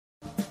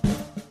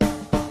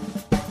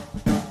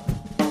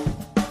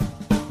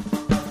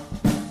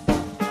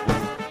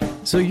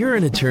So you're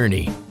an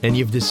attorney, and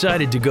you've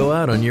decided to go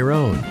out on your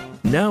own.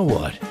 Now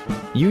what?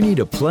 You need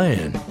a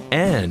plan,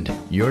 and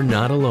you're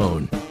not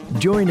alone.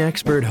 Join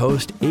expert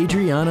host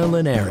Adriana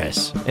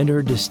Linares and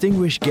her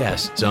distinguished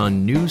guests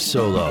on New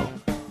Solo.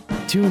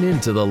 Tune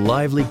into the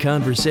lively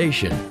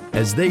conversation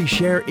as they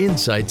share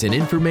insights and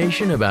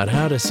information about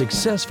how to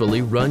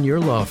successfully run your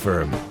law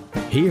firm.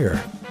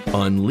 Here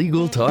on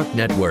Legal Talk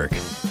Network.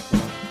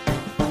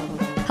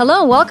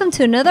 Hello, and welcome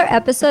to another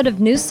episode of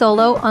New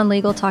Solo on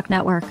Legal Talk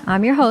Network.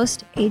 I'm your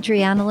host,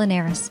 Adriana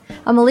Linares.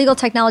 I'm a legal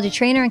technology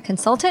trainer and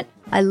consultant.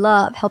 I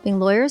love helping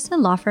lawyers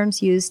and law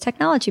firms use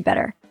technology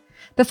better.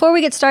 Before we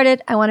get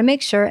started, I want to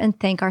make sure and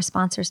thank our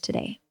sponsors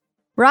today.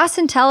 Ross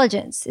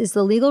Intelligence is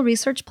the legal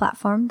research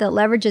platform that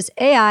leverages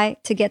AI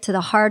to get to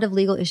the heart of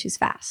legal issues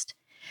fast.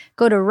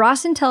 Go to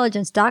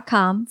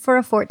rossintelligence.com for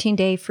a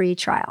 14-day free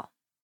trial.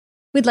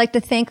 We'd like to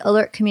thank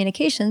Alert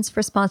Communications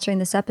for sponsoring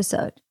this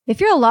episode. If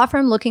you're a law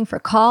firm looking for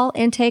call,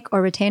 intake,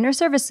 or retainer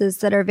services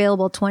that are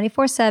available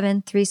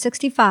 24/7,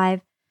 365,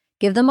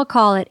 give them a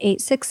call at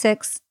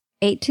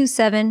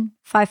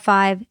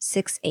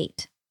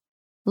 866-827-5568.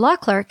 Law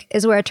Clerk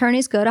is where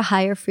attorneys go to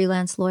hire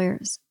freelance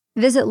lawyers.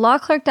 Visit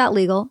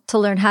lawclerk.legal to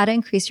learn how to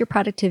increase your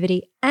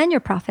productivity and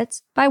your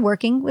profits by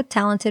working with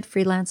talented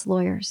freelance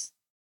lawyers.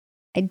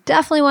 I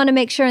definitely want to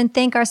make sure and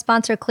thank our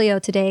sponsor Clio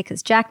today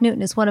because Jack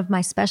Newton is one of my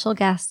special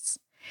guests.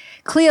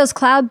 Clio's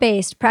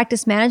cloud-based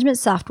practice management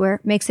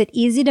software makes it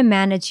easy to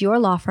manage your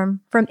law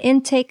firm from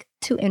intake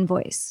to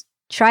invoice.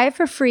 Try it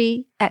for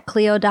free at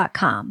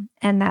Clio.com,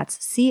 and that's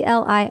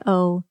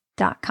CLIO.com.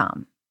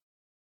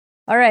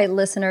 All right,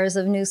 listeners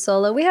of New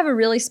Solo, we have a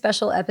really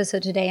special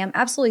episode today. I'm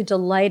absolutely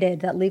delighted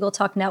that Legal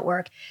Talk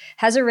Network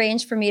has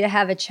arranged for me to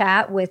have a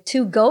chat with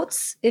two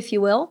GOATs, if you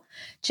will,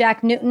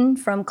 Jack Newton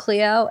from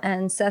Clio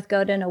and Seth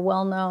Godin, a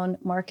well-known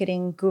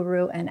marketing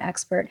guru and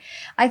expert.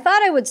 I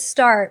thought I would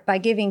start by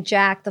giving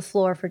Jack the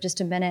floor for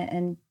just a minute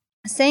and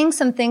saying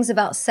some things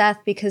about Seth,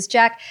 because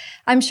Jack,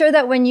 I'm sure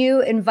that when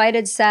you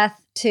invited Seth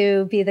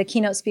to be the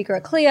keynote speaker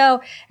at Clio,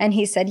 and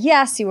he said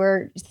yes, you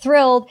were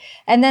thrilled.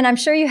 And then I'm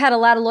sure you had a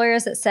lot of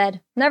lawyers that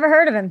said, never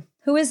heard of him.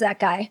 Who is that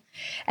guy?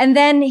 And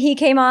then he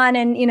came on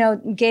and,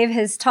 gave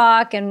his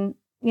talk. And,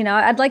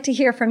 I'd like to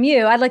hear from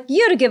you. I'd like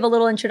you to give a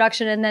little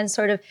introduction and then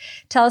sort of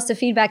tell us the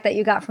feedback that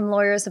you got from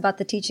lawyers about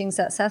the teachings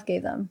that Seth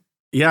gave them.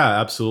 Yeah,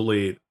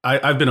 absolutely.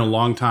 I've been a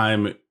long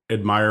time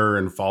admirer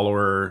and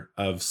follower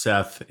of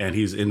Seth, and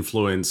he's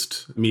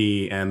influenced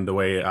me and the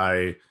way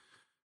I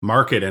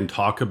market and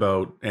talk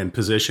about and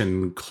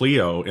position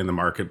Clio in the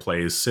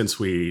marketplace since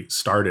we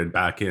started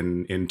back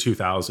in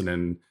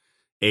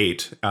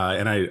 2008.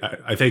 And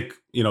I think,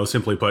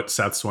 simply put,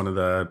 Seth's one of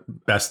the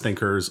best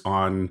thinkers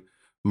on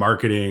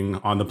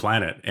marketing on the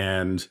planet.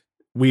 And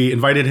we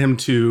invited him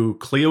to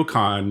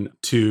ClioCon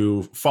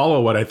to follow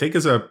what I think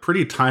is a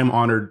pretty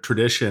time-honored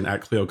tradition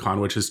at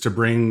ClioCon, which is to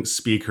bring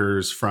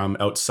speakers from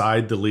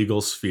outside the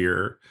legal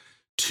sphere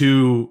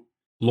to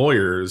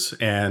lawyers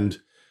and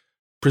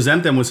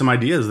present them with some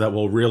ideas that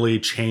will really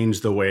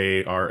change the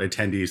way our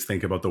attendees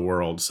think about the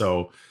world.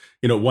 So,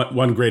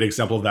 one great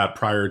example of that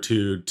prior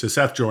to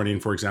Seth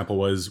joining, for example,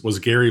 was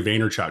Gary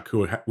Vaynerchuk,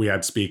 who we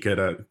had speak at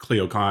a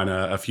ClioCon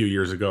a few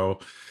years ago.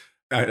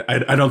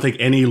 I don't think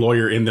any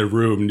lawyer in the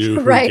room knew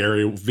who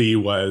Gary V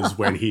was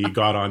when he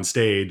got on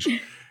stage,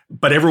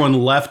 but everyone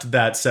left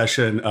that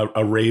session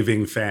a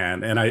raving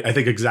fan. And I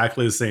think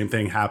exactly the same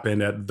thing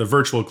happened at the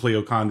virtual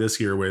ClioCon this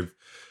year with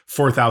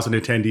 4,000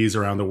 attendees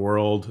around the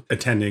world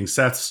attending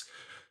Seth's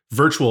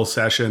virtual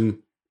session.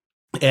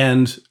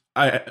 And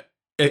I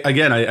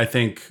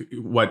think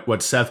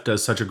what Seth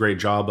does such a great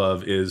job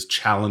of is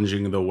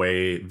challenging the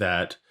way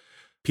that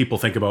people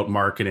think about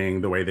marketing,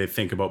 the way they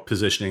think about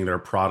positioning their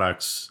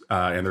products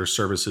and their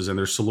services and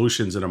their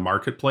solutions in a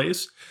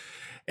marketplace.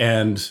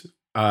 And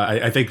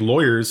I think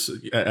lawyers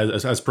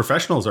as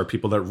professionals are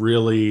people that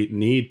really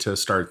need to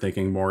start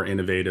thinking more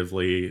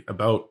innovatively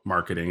about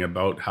marketing,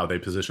 about how they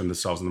position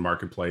themselves in the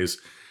marketplace.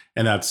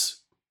 And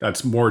that's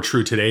more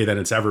true today than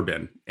it's ever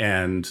been.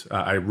 And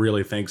I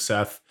really think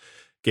Seth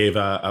gave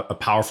a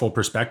powerful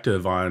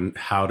perspective on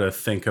how to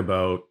think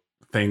about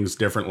things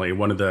differently.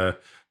 One of the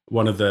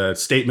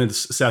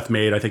statements Seth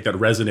made, I think that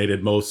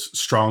resonated most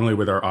strongly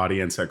with our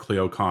audience at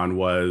ClioCon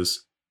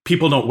was,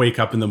 people don't wake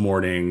up in the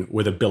morning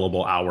with a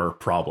billable hour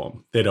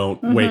problem. They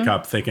don't wake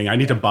up thinking, I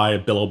need to buy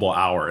a billable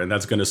hour and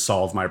that's going to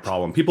solve my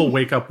problem. People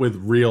wake up with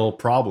real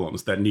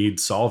problems that need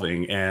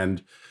solving.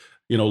 And,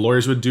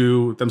 lawyers would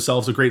do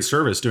themselves a great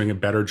service doing a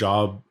better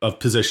job of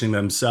positioning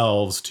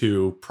themselves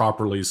to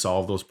properly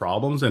solve those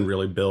problems and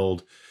really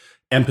build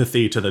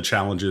empathy to the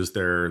challenges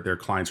their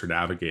clients are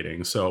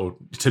navigating. So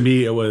to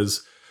me, it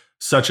was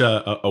such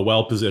a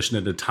well-positioned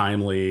and a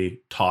timely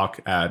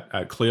talk at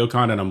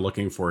ClioCon, and I'm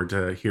looking forward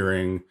to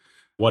hearing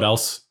what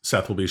else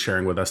Seth will be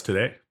sharing with us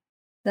today.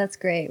 That's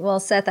great. Well,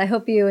 Seth, I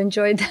hope you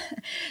enjoyed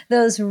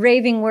those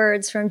raving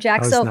words from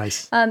Jack. That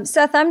was nice.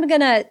 Seth, I'm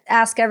going to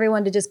ask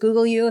everyone to just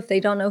Google you if they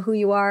don't know who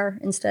you are,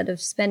 instead of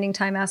spending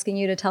time asking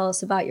you to tell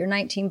us about your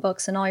 19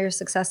 books and all your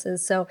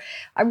successes. So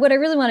what I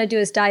really want to do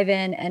is dive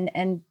in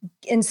and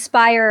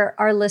inspire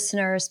our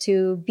listeners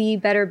to be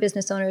better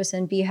business owners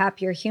and be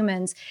happier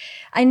humans.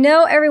 I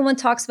know everyone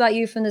talks about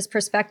you from this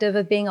perspective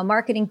of being a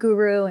marketing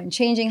guru and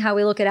changing how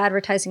we look at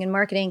advertising and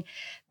marketing.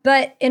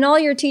 But in all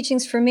your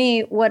teachings, for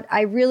me, what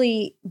I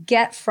really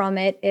get from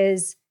it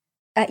is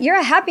you're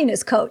a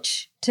happiness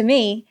coach to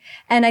me.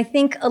 And I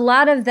think a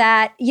lot of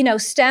that,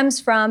 stems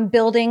from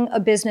building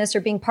a business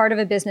or being part of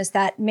a business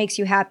that makes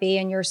you happy.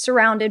 And you're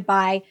surrounded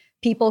by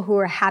people who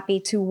are happy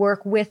to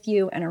work with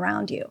you and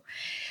around you.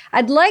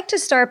 I'd like to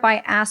start by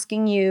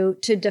asking you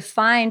to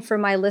define for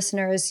my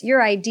listeners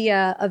your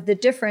idea of the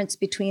difference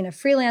between a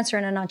freelancer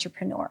and an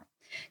entrepreneur.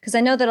 Because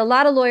I know that a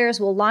lot of lawyers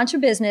will launch a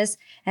business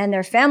and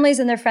their families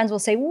and their friends will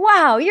say,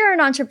 wow, you're an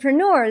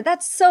entrepreneur.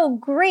 That's so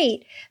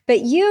great.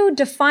 But you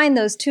define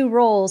those two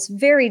roles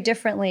very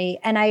differently.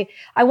 And I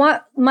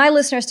want my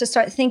listeners to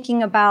start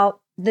thinking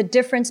about the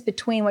difference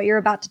between what you're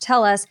about to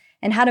tell us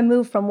and how to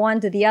move from one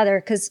to the other.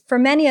 Because for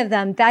many of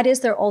them, that is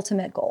their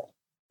ultimate goal.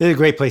 It's a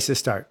great place to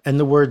start. And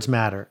the words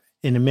matter.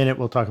 In a minute,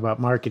 we'll talk about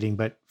marketing.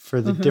 But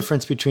for the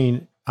difference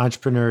between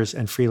entrepreneurs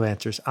and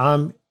freelancers,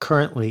 I'm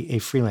currently a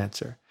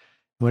freelancer.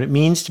 What it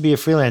means to be a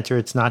freelancer,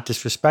 it's not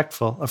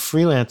disrespectful. A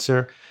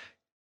freelancer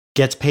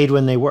gets paid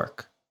when they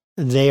work.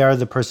 They are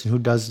the person who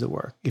does the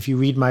work. If you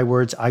read my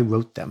words, I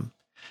wrote them.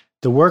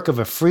 The work of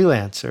a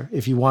freelancer,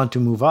 if you want to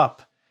move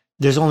up,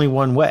 there's only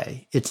one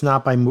way. It's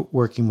not by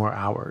working more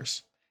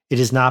hours.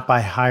 It is not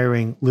by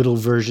hiring little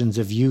versions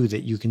of you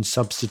that you can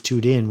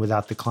substitute in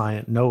without the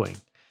client knowing.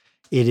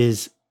 It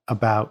is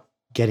about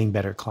getting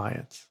better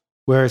clients.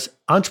 Whereas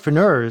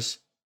entrepreneurs,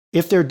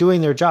 if they're doing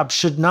their job,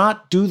 should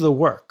not do the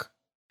work.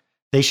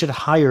 They should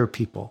hire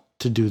people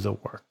to do the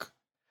work.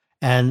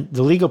 And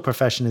the legal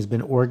profession has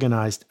been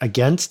organized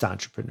against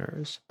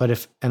entrepreneurs. But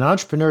if an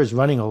entrepreneur is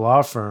running a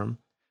law firm,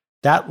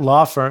 that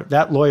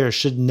lawyer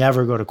should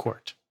never go to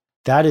court.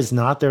 That is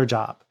not their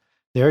job.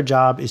 Their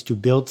job is to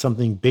build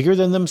something bigger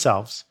than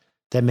themselves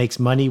that makes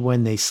money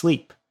when they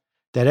sleep.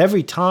 That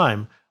every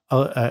time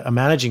a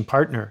managing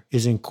partner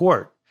is in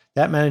court,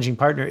 that managing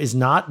partner is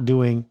not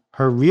doing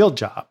her real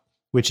job,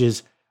 which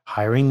is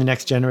hiring the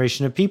next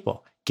generation of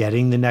people,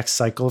 getting the next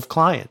cycle of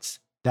clients.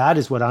 That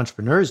is what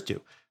entrepreneurs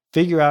do.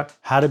 Figure out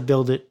how to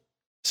build it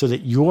so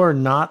that you're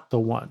not the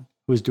one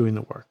who is doing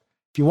the work.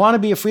 If you want to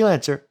be a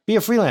freelancer, be a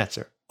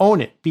freelancer.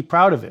 Own it. Be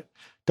proud of it.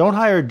 Don't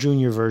hire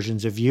junior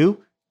versions of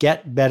you.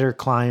 Get better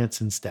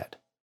clients instead.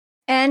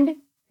 And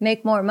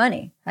make more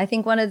money. I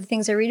think one of the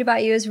things I read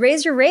about you is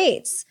raise your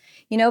rates.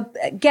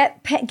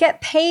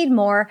 Get paid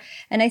more.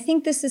 And I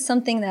think this is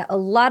something that a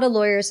lot of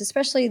lawyers,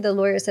 especially the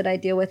lawyers that I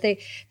deal with, they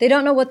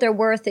don't know what they're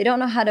worth. They don't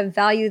know how to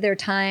value their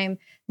time.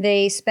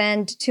 They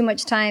spend too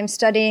much time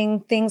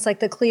studying things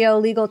like the Clio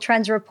Legal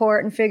Trends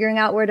Report and figuring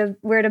out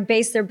where to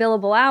base their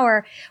billable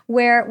hour,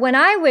 where when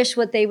I wish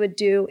what they would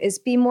do is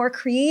be more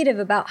creative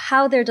about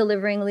how they're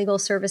delivering legal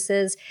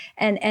services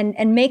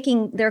and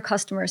making their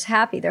customers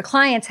happy, their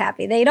clients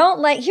happy. They don't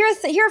like, here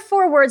are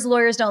 4 words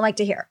lawyers don't like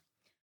to hear: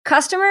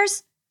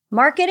 customers,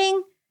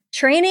 marketing,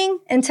 training,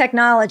 and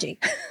technology.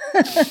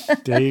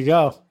 There you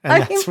go.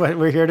 And that's what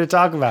we're here to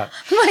talk about.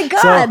 My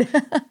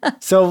God.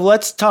 So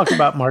let's talk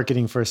about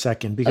marketing for a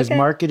second, because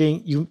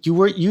marketing, you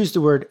used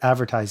the word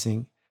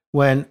advertising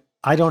when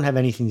I don't have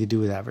anything to do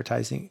with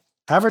advertising.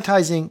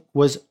 Advertising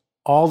was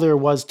all there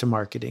was to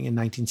marketing in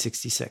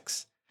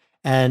 1966.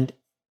 And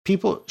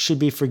people should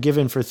be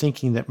forgiven for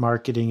thinking that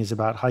marketing is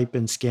about hype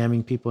and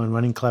scamming people and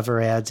running clever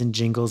ads and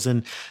jingles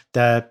and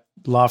the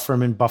law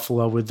firm in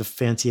Buffalo with the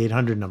fancy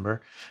 800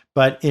 number.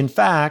 But in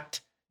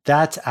fact,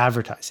 that's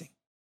advertising.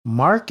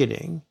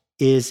 Marketing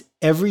is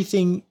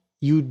everything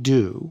you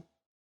do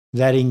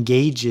that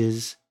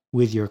engages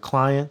with your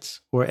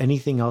clients or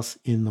anything else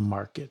in the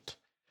market.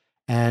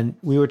 And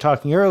we were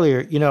talking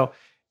earlier,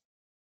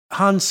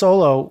 Han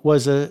Solo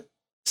was a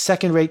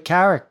second-rate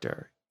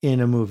character in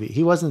a movie.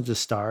 He wasn't the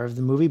star of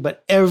the movie,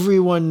 but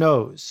everyone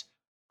knows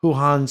who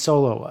Han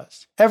Solo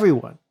was.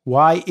 Everyone.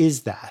 Why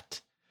is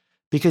that?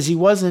 Because he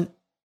wasn't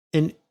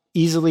an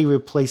easily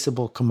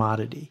replaceable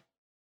commodity.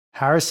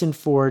 Harrison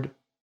Ford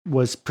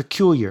was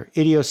peculiar,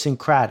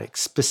 idiosyncratic,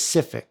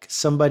 specific,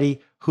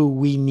 somebody who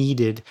we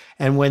needed.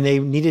 And when they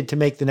needed to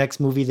make the next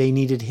movie, they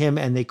needed him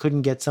and they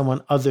couldn't get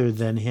someone other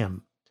than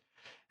him.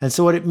 And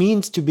so what it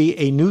means to be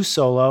a new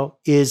Solo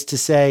is to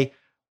say,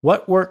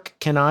 what work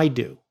can I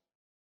do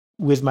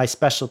with my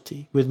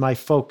specialty, with my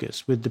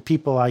focus, with the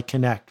people I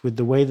connect, with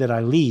the way that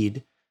I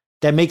lead,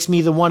 that makes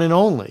me the one and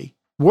only,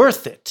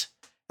 worth it,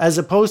 as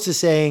opposed to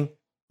saying,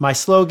 my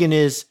slogan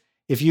is,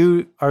 if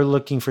you are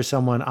looking for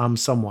someone, I'm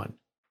someone.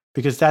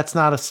 Because that's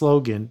not a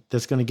slogan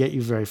that's going to get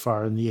you very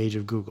far in the age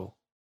of Google.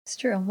 It's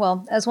true.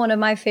 Well, as one of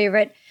my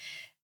favorite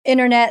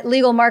internet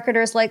legal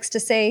marketers likes to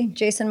say,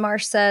 Jason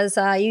Marsh says,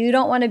 you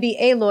don't want to be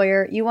a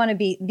lawyer, you want to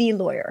be the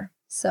lawyer.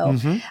 So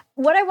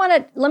what I want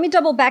to, let me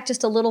double back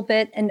just a little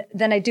bit. And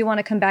then I do want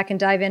to come back and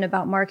dive in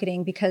about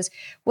marketing, because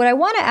what I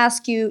want to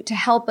ask you to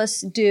help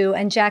us do,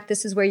 and Jack,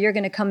 this is where you're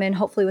going to come in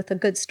hopefully with a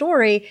good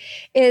story,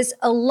 is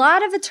a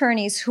lot of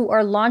attorneys who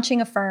are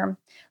launching a firm,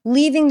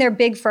 leaving their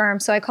big firm.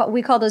 So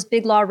we call those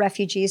big law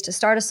refugees to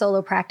start a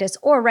solo practice.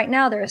 Or right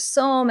now, there are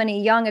so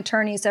many young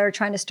attorneys that are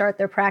trying to start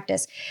their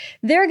practice.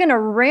 They're going to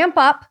ramp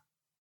up.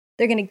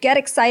 They're going to get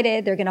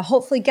excited. They're going to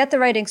hopefully get the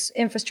right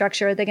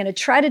infrastructure. They're going to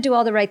try to do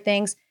all the right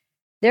things.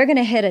 They're going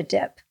to hit a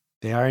dip.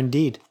 They are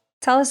indeed.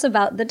 Tell us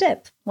about The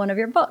Dip, one of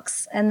your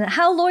books, and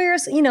how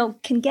lawyers,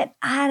 can get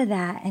out of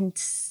that and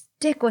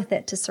stick with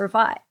it to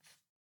survive.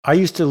 I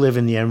used to live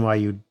in the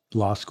NYU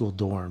law school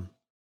dorm.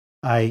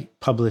 I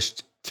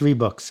published 3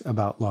 books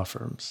about law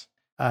firms.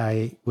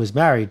 I was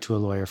married to a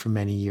lawyer for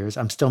many years.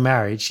 I'm still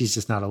married. She's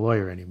just not a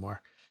lawyer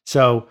anymore.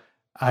 So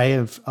I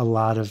have a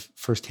lot of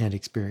firsthand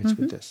experience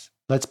with this.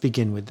 Let's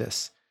begin with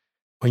this.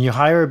 When you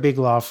hire a big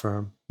law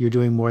firm, you're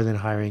doing more than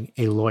hiring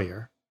a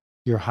lawyer.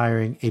 You're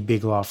hiring a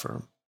big law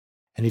firm.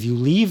 And if you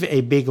leave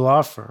a big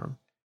law firm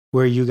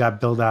where you got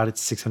billed out at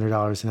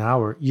 $600 an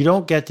hour, you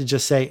don't get to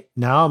just say,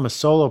 now I'm a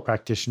solo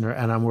practitioner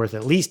and I'm worth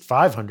at least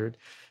 $500,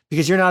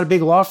 because you're not a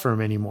big law firm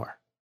anymore.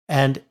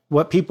 And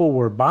what people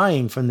were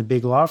buying from the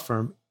big law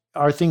firm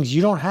are things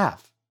you don't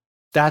have.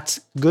 That's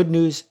good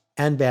news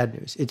and bad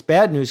news. It's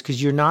bad news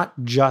because you're not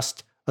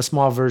just a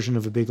small version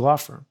of a big law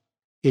firm.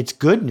 It's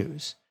good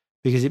news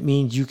because it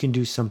means you can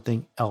do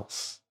something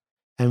else.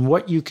 And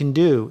what you can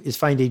do is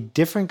find a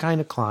different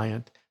kind of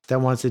client that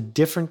wants a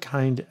different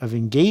kind of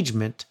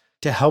engagement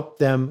to help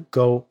them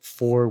go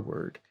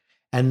forward.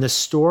 And the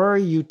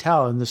story you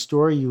tell and the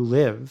story you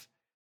live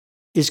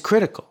is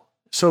critical.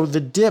 So the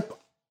dip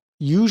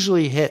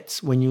usually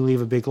hits when you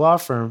leave a big law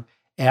firm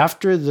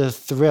after the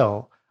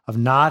thrill of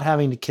not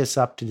having to kiss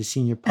up to the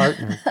senior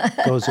partner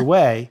goes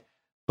away,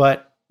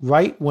 but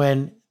right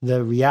when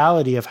the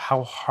reality of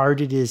how hard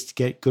it is to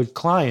get good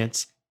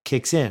clients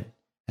kicks in.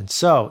 And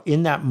so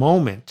in that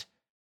moment,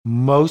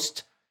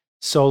 most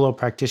solo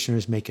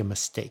practitioners make a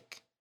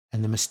mistake.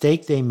 And the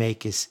mistake they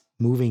make is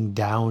moving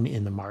down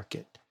in the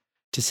market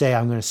to say,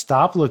 I'm going to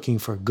stop looking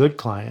for good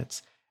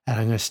clients and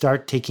I'm going to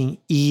start taking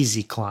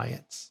easy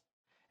clients.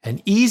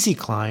 And easy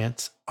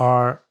clients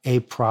are a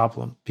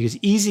problem because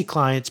easy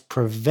clients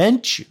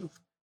prevent you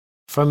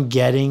from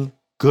getting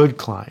good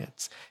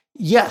clients.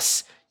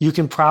 Yes, you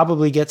can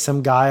probably get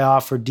some guy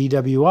off for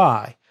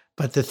DWI,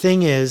 but the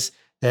thing is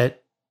that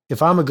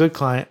if I'm a good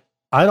client,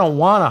 I don't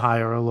want to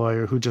hire a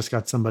lawyer who just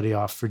got somebody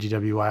off for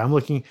DWI. I'm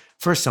looking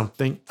for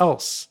something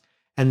else.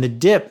 And the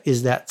dip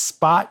is that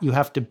spot you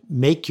have to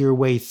make your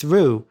way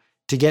through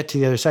to get to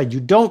the other side. You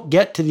don't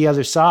get to the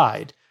other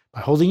side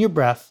by holding your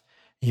breath.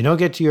 You don't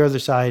get to your other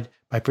side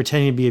by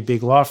pretending to be a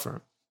big law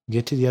firm. You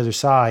get to the other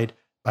side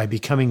by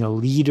becoming a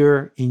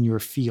leader in your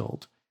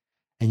field.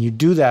 And you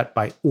do that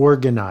by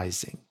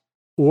organizing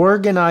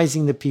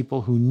the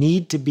people who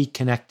need to be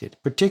connected,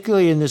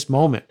 particularly in this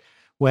moment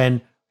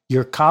when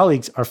your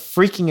colleagues are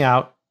freaking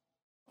out,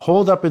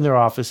 holed up in their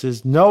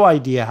offices, no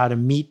idea how to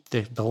meet.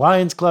 The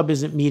Lions Club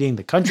isn't meeting.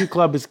 The country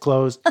club is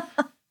closed.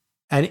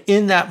 And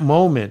in that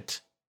moment,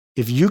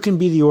 if you can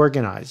be the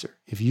organizer,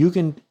 if you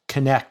can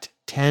connect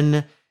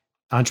 10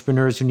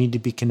 entrepreneurs who need to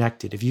be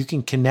connected, if you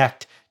can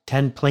connect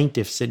 10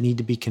 plaintiffs that need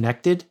to be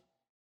connected,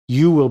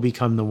 you will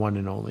become the one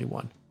and only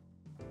one.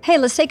 Hey,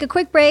 let's take a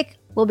quick break.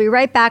 We'll be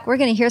right back. We're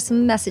going to hear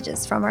some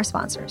messages from our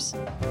sponsors.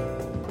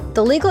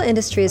 The legal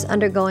industry is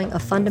undergoing a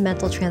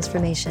fundamental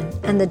transformation,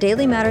 and the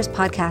Daily Matters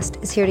podcast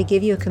is here to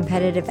give you a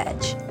competitive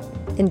edge.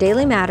 In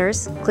Daily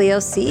Matters,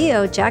 Clio's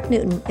CEO Jack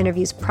Newton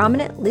interviews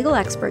prominent legal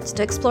experts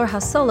to explore how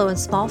solo and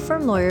small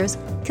firm lawyers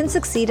can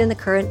succeed in the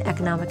current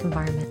economic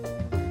environment.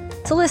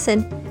 To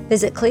listen,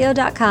 visit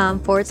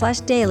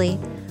clio.com/daily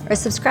or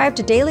subscribe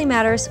to Daily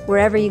Matters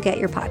wherever you get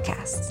your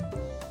podcasts.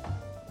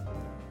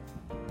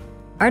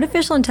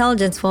 Artificial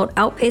intelligence won't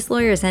outpace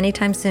lawyers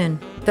anytime soon,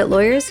 but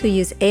lawyers who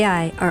use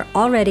AI are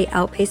already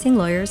outpacing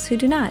lawyers who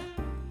do not.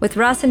 With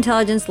Ross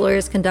Intelligence,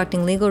 lawyers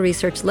conducting legal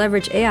research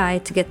leverage AI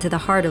to get to the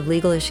heart of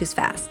legal issues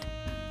fast.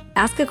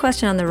 Ask a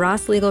question on the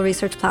Ross Legal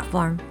Research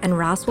platform, and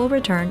Ross will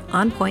return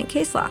on-point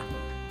case law.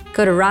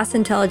 Go to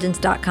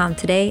rossintelligence.com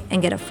today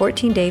and get a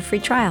 14-day free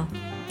trial.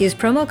 Use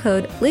promo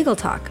code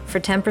LegalTalk for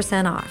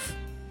 10% off.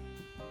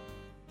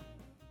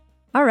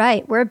 All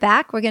right, we're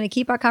back. We're going to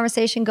keep our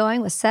conversation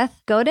going with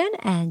Seth Godin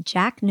and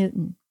Jack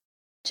Newton.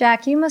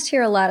 Jack, you must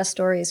hear a lot of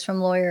stories from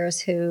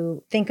lawyers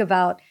who think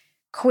about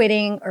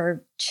quitting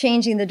or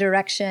changing the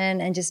direction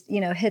and just,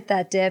 hit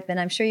that dip. And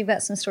I'm sure you've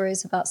got some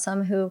stories about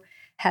some who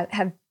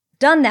have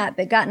done that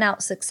but gotten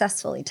out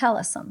successfully. Tell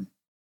us some.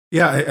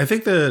 Yeah, I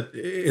think that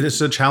it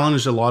is a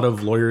challenge a lot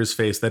of lawyers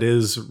face that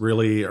is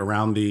really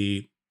around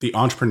the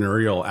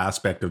entrepreneurial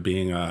aspect of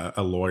being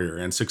a lawyer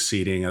and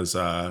succeeding as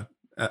a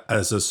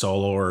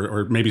solo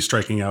or maybe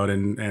striking out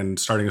and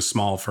starting a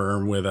small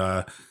firm with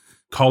a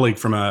colleague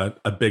from a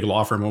big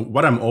law firm.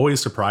 What I'm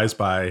always surprised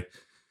by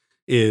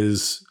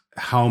is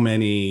how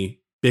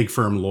many big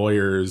firm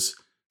lawyers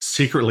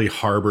secretly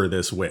harbor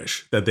this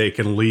wish that they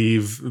can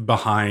leave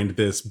behind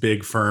this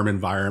big firm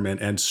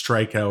environment and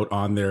strike out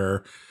on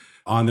their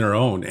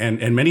own.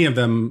 And many of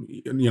them,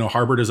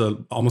 harbored as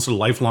almost a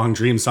lifelong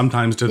dream,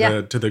 sometimes to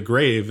the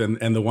grave.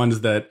 And the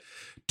ones that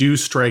do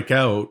strike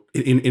out,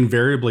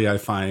 invariably, I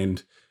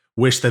find,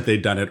 wish that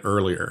they'd done it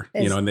earlier.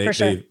 And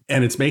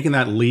and it's making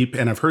that leap.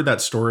 And I've heard that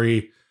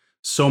story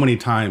so many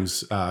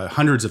times,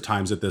 hundreds of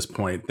times at this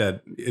point,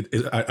 that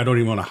I don't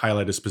even want to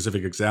highlight a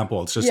specific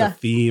example. It's just a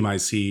theme I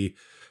see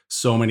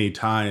so many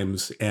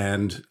times.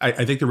 And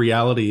I think the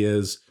reality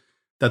is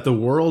that the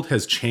world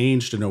has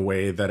changed in a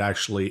way that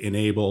actually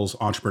enables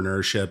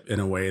entrepreneurship in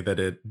a way that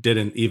it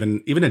didn't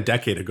even a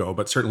decade ago,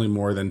 but certainly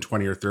more than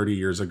 20 or 30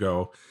 years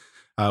ago.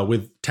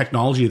 With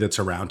technology that's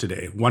around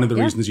today. One of the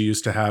reasons you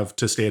used to have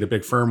to stay at a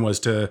big firm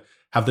was to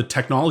have the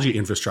technology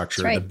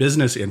infrastructure, the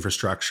business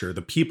infrastructure,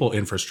 the people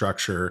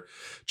infrastructure,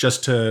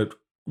 just to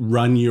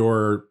run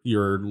your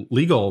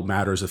legal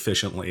matters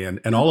efficiently.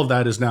 And all of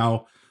that is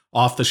now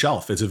off the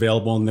shelf. It's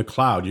available in the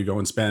cloud. You go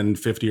and spend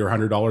 $50 or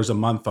 $100 a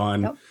month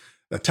on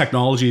a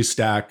technology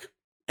stack,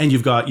 and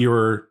you've got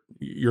your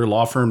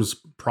law firm's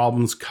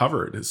problems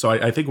covered. So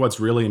I think what's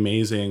really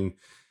amazing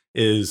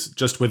is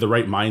just with the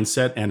right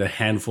mindset and a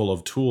handful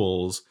of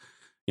tools,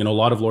 a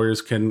lot of lawyers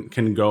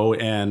can go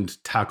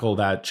and tackle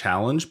that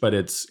challenge, but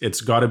it's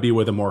got to be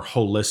with a more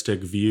holistic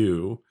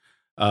view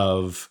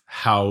of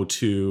how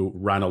to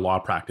run a law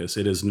practice.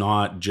 It is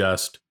not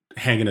just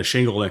hanging a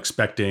shingle and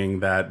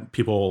expecting that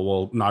people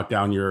will knock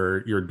down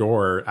your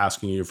door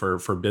asking you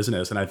for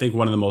business. And I think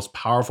one of the most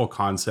powerful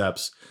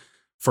concepts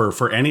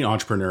for any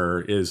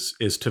entrepreneur is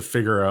to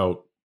figure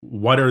out,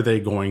 what are they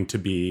going to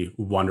be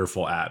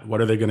wonderful at?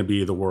 What are they going to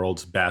be the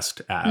world's best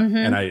at?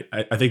 And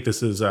I think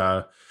this is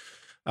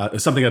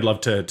something I'd love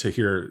to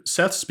hear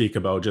Seth speak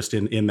about, just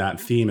in that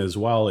theme as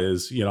well.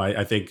 Is,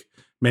 I think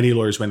many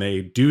lawyers, when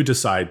they do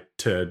decide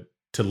to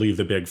leave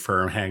the big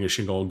firm, hang a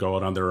shingle and go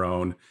out on their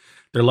own,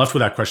 they're left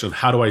with that question of,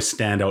 how do I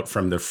stand out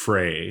from the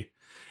fray?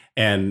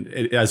 And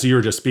as you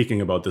were just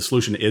speaking about, the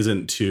solution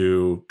isn't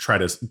to try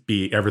to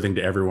be everything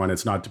to everyone.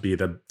 It's not to be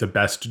the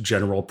best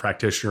general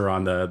practitioner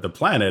on the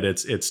planet.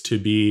 It's to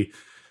be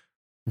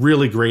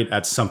really great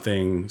at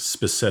something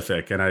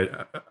specific. And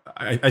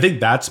I think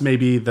that's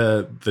maybe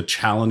the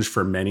challenge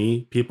for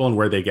many people, and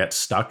where they get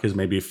stuck is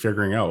maybe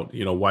figuring out,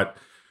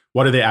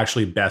 what are they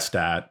actually best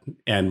at,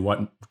 and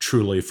what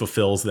truly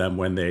fulfills them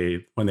when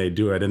they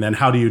do it. And then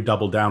how do you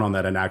double down on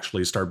that and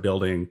actually start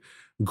building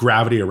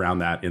gravity around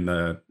that in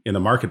the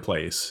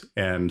marketplace?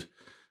 And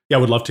I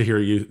would love to hear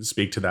you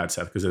speak to that,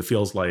 Seth, because it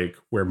feels like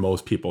where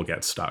most people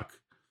get stuck.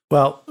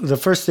 Well, the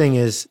first thing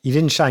is, you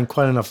didn't shine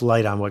quite enough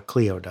light on what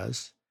Clio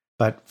does.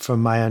 But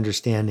from my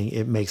understanding,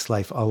 it makes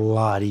life a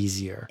lot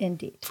easier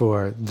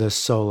for the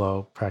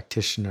solo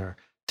practitioner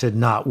to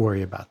not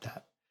worry about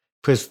that.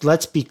 Because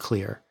let's be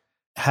clear,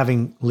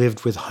 having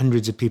lived with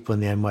hundreds of people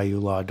in the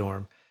NYU law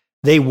dorm,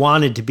 they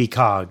wanted to be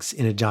cogs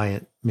in a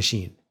giant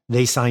machine.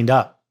 They signed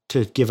up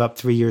to give up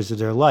 3 years of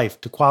their life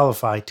to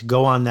qualify to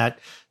go on that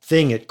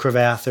thing at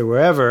Cravath or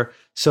wherever,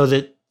 so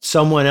that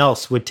someone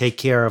else would take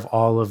care of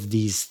all of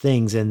these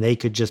things and they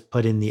could just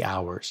put in the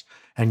hours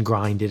and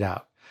grind it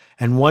out.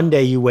 And one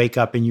day you wake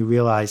up and you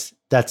realize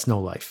that's no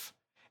life,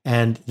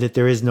 and that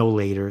there is no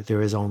later,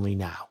 there is only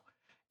now.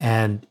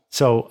 And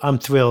so I'm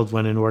thrilled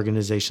when an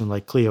organization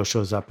like Clio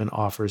shows up and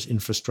offers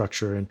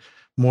infrastructure and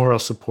moral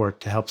support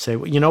to help say,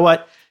 well, you know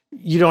what?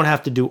 You don't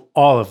have to do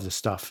all of the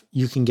stuff.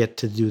 You can get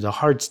to do the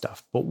hard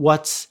stuff. But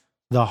what's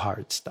the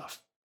hard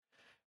stuff?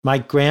 My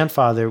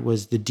grandfather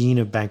was the dean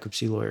of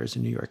bankruptcy lawyers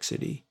in New York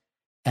City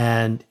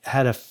and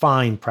had a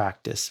fine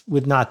practice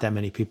with not that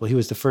many people. He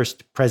was the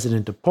first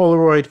president of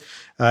Polaroid.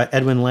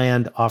 Edwin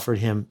Land offered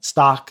him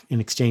stock in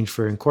exchange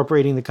for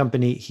incorporating the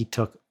company. He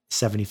took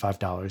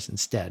 $75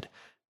 instead.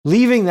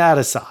 Leaving that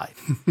aside,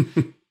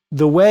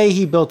 the way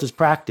he built his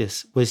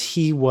practice was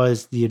he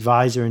was the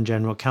advisor and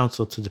general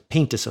counsel to the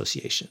Paint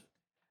Association.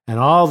 And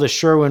all the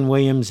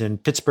Sherwin-Williams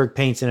and Pittsburgh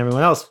Paints and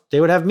everyone else, they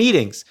would have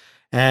meetings.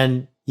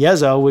 And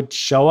Yezo would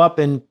show up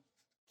and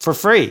for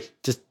free,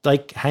 just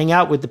like hang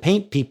out with the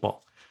paint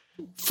people.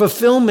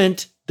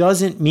 Fulfillment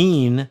doesn't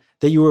mean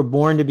that you were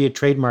born to be a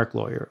trademark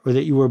lawyer or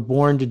that you were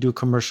born to do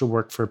commercial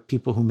work for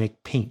people who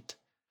make paint.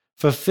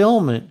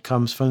 Fulfillment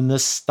comes from the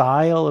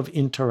style of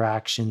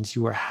interactions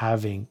you are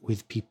having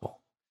with people.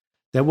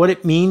 That what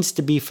it means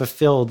to be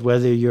fulfilled,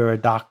 whether you're a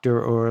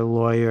doctor or a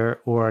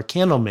lawyer or a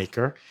candle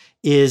maker,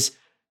 is,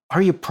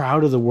 are you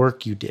proud of the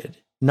work you did?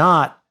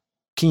 Not,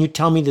 can you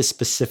tell me the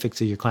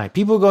specifics of your client?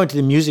 People who go into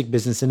the music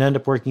business and end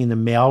up working in the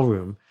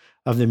mailroom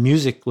of the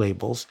music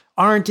labels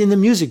aren't in the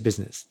music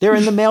business. They're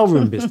in the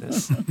mailroom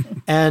business.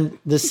 And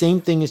the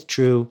same thing is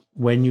true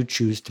when you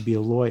choose to be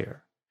a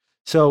lawyer.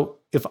 So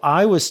if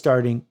I was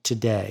starting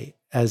today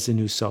as a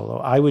new solo,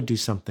 I would do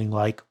something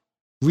like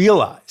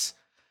realize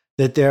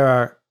that there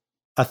are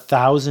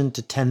 1,000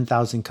 to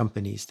 10,000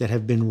 companies that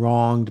have been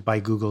wronged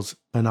by Google's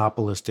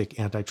monopolistic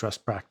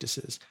antitrust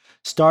practices.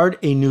 Start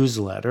a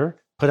newsletter,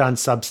 put on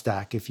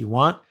Substack if you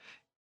want,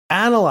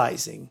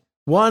 analyzing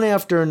one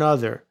after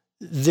another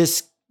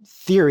this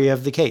theory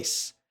of the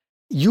case.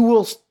 You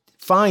will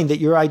find that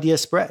your idea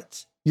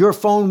spreads. Your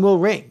phone will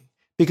ring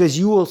because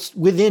you will,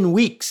 within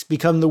weeks,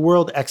 become the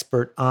world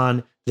expert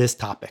on this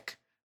topic,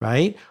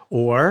 right?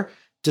 Or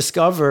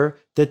discover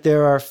that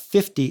there are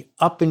 50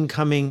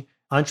 up-and-coming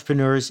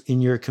entrepreneurs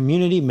in your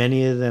community,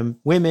 many of them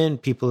women,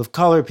 people of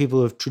color, people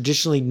who have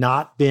traditionally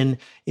not been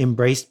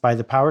embraced by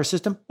the power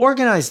system.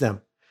 Organize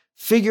them.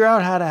 Figure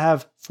out how to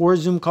have 4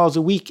 Zoom calls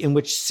a week in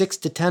which 6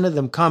 to 10 of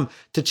them come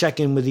to check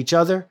in with each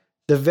other.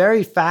 The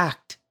very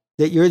fact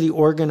that you're the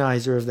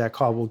organizer of that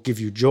call will give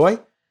you joy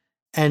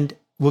and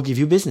will give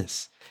you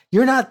business.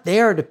 You're not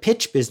there to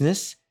pitch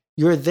business.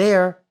 You're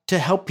there to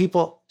help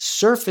people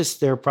surface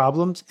their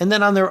problems. And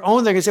then on their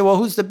own, they're going to say, well,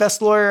 who's the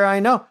best lawyer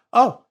I know?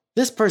 Oh,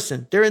 this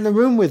person, they're in the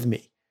room with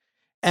me.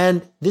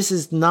 And this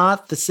is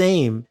not the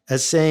same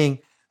as saying,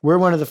 we're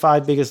one of the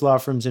 5 biggest law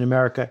firms in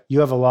America. You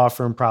have a law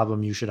firm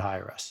problem. You should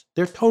hire us.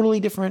 They're totally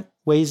different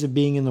ways of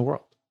being in the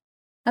world.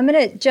 I'm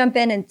going to jump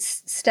in and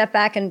step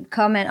back and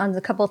comment on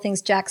a couple of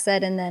things Jack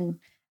said and then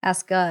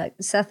ask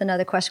Seth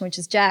another question, which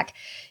is, Jack,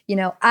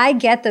 I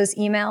get those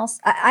emails.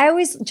 I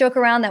always joke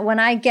around that when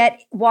I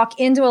walk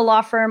into a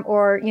law firm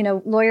or,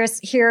 lawyers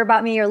hear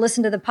about me or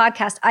listen to the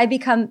podcast, I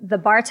become the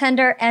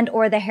bartender and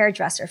or the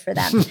hairdresser for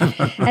them.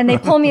 And they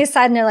pull me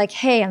aside and they're like,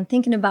 hey, I'm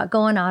thinking about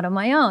going out on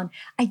my own.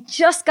 I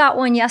just got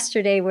one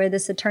yesterday where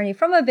this attorney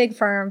from a big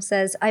firm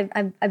says,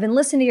 I've been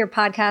listening to your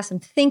podcast. I'm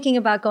thinking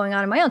about going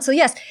out on my own. So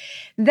yes,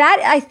 that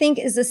I think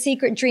is a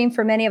secret dream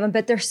for many of them,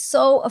 but they're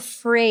so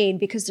afraid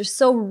because they're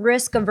so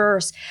risk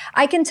averse.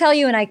 I can tell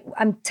you, and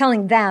I'm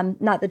telling them,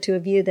 not the two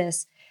of you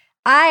this,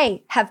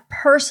 I have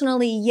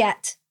personally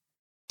yet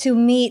to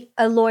meet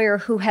a lawyer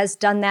who has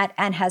done that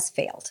and has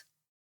failed.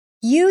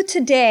 You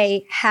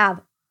today have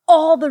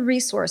all the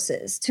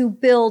resources to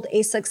build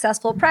a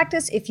successful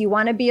practice. If you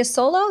want to be a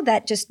solo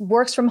that just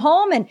works from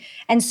home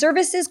and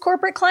services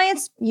corporate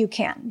clients, you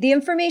can. The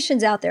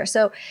information's out there.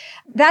 So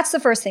that's the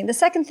first thing. The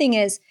second thing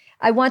is,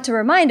 I want to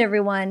remind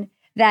everyone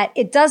that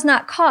it does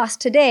not cost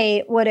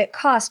today what it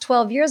cost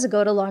 12 years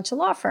ago to launch a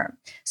law firm.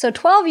 So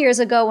 12 years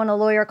ago, when a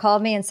lawyer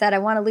called me and said, I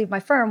want to leave my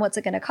firm, what's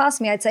it going to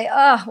cost me? I'd say,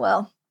 oh,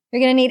 well,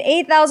 you're going to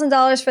need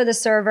 $8,000 for the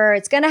server.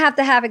 It's going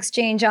to have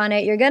exchange on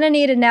it. You're going to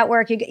need a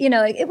network.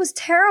 It was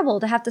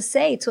terrible to have to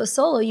say to a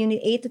solo, you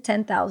need $8,000 to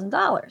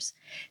 $10,000.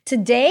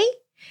 Today,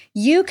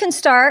 you can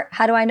start,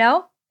 how do I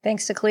know?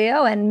 Thanks to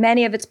Clio and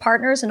many of its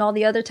partners and all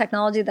the other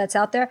technology that's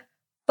out there.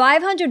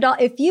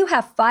 $500. If you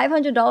have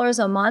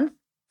 $500 a month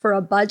for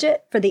a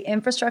budget for the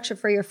infrastructure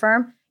for your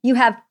firm, you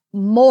have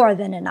more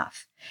than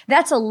enough.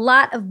 That's a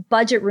lot of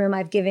budget room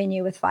I've given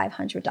you with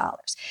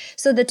 $500.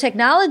 So the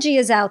technology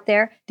is out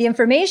there, the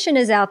information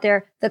is out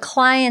there, the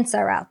clients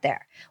are out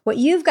there. What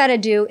you've got to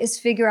do is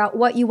figure out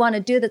what you want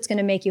to do that's going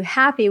to make you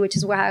happy, which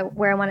is where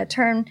I want to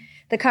turn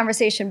the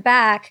conversation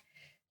back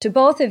to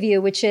both of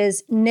you, which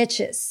is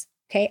niches.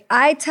 Okay,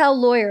 I tell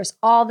lawyers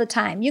all the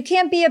time, you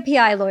can't be a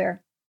PI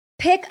lawyer.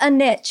 Pick a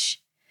niche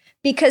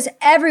because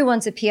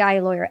everyone's a PI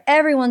lawyer.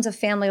 Everyone's a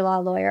family law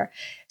lawyer.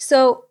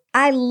 So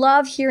I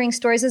love hearing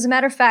stories. As a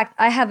matter of fact,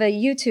 I have a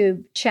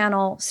YouTube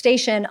channel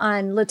station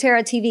on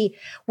Latera TV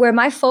where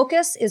my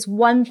focus is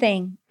one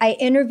thing. I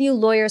interview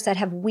lawyers that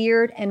have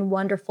weird and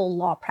wonderful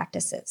law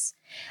practices.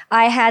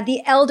 I had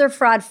the elder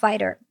fraud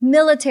fighter,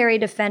 military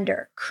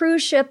defender,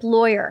 cruise ship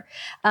lawyer.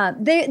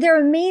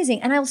 They're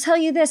amazing. And I'll tell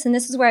you this, and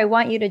this is where I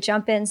want you to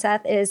jump in,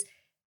 Seth, is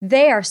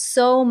they are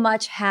so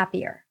much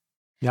happier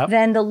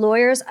than the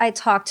lawyers I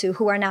talk to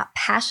who are not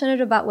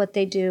passionate about what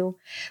they do,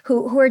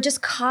 who are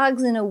just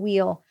cogs in a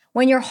wheel.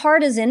 When your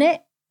heart is in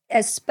it,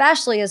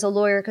 especially as a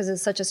lawyer, because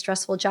it's such a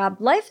stressful job,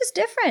 life is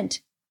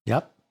different.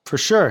 Yep, for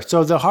sure.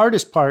 So the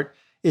hardest part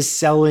is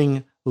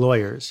selling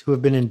lawyers who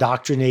have been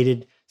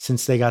indoctrinated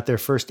since they got their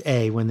first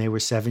A when they were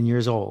 7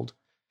 years old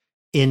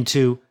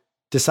into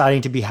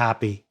deciding to be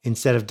happy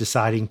instead of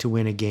deciding to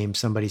win a game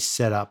somebody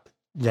set up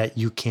that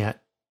you can't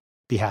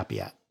be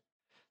happy at.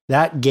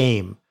 That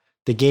game,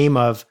 the game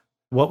of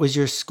what was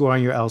your score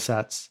on your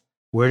LSATs?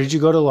 Where did you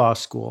go to law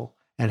school?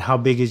 And how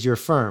big is your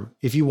firm?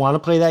 If you want to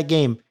play that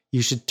game,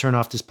 you should turn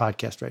off this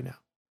podcast right now.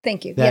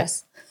 Thank you.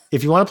 Yes.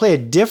 If you want to play a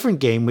different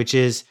game, which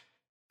is,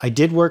 I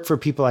did work for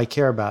people I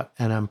care about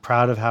and I'm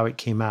proud of how it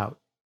came out.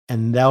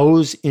 And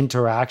those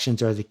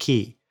interactions are the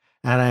key.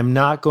 And I'm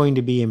not going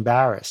to be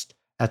embarrassed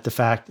at the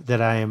fact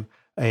that I am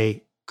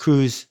a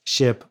cruise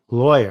ship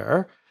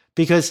lawyer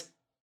because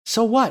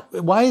so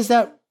what? Why is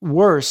that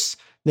worse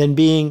than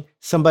being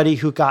somebody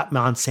who got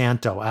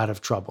Monsanto out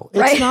of trouble?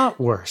 It's not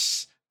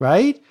worse,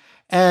 right?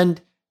 And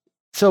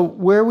so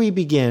where we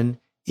begin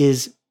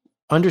is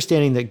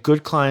understanding that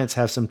good clients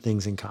have some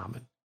things in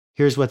common.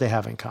 Here's what they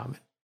have in common.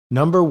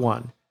 Number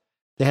one,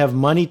 they have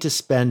money to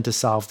spend to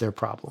solve their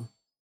problem.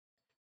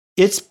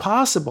 It's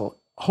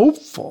possible,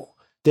 hopeful,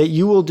 that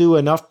you will do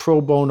enough pro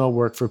bono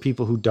work for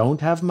people who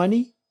don't have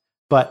money.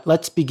 But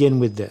let's begin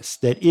with this,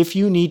 that if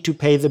you need to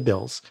pay the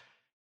bills,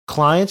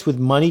 clients with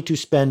money to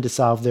spend to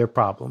solve their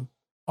problem,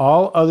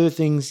 all other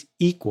things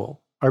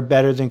equal, are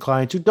better than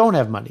clients who don't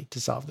have money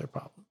to solve their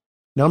problem.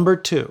 Number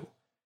two,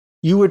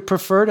 You would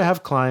prefer to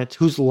have clients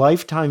whose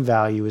lifetime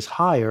value is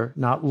higher,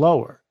 not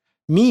lower,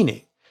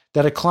 meaning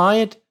that a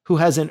client who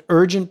has an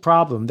urgent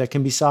problem that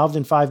can be solved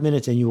in 5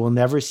 minutes and you will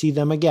never see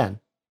them again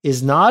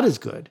is not as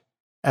good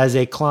as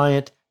a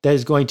client that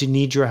is going to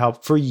need your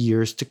help for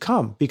years to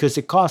come because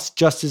it costs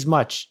just as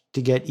much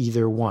to get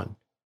either one,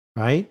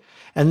 right?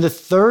 And the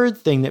third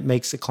thing that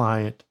makes a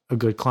client a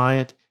good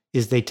client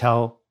is they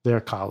tell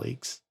their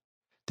colleagues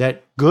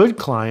that good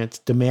clients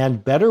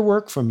demand better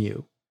work from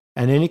you.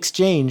 And in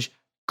exchange,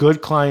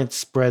 good clients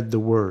spread the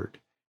word.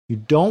 You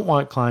don't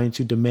want clients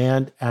who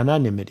demand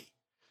anonymity.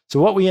 So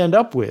what we end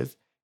up with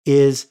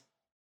is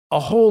a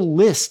whole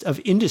list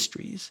of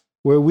industries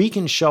where we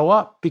can show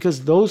up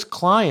because those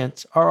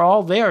clients are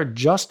all there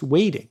just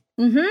waiting.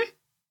 Mm-hmm.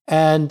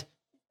 And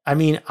I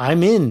mean,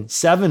 I'm in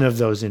 7 of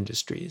those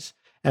industries.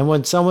 And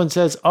when someone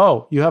says,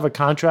 oh, you have a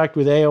contract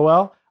with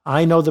AOL,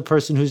 I know the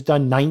person who's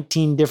done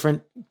 19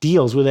 different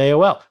deals with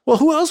AOL. Well,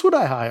 who else would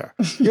I hire?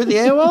 You're the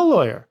AOL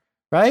lawyer,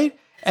 right?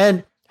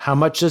 And how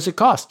much does it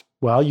cost?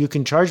 Well, you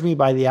can charge me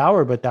by the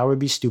hour, but that would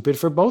be stupid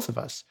for both of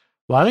us.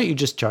 Why don't you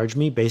just charge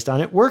me based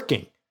on it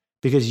working?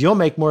 Because you'll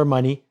make more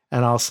money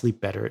and I'll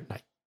sleep better at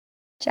night.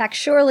 Jack,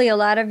 surely a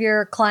lot of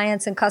your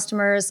clients and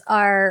customers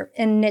are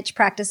in niche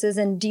practices.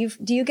 And do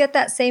you get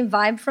that same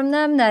vibe from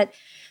them that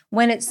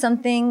when it's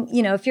something,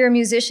 if you're a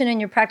musician and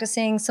you're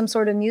practicing some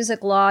sort of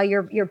music law,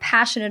 you're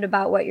passionate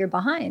about what you're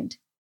behind?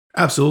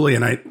 Absolutely.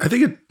 And I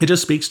think it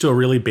just speaks to a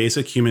really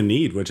basic human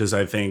need, which is,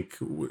 I think,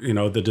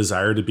 the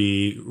desire to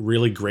be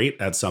really great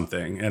at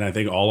something. And I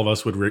think all of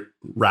us would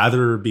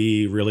rather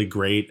be really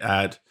great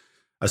at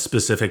a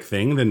specific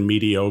thing than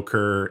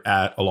mediocre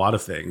at a lot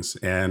of things.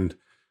 And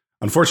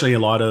unfortunately, a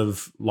lot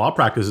of law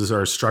practices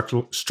are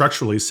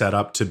structurally set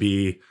up to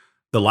be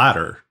the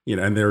latter,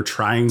 and they're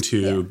trying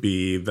to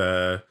be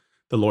the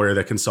lawyer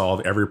that can solve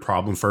every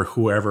problem for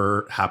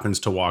whoever happens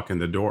to walk in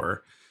the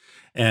door.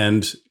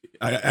 And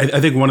I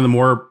think one of the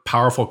more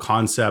powerful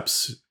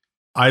concepts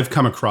I've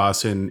come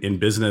across in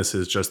business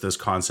is just this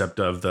concept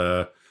of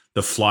the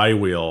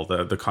flywheel,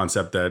 the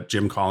concept that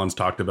Jim Collins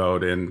talked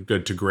about in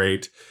Good to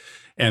Great.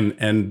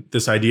 And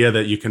this idea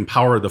that you can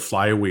power the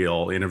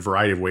flywheel in a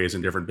variety of ways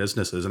in different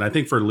businesses. And I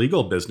think for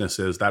legal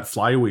businesses, that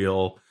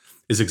flywheel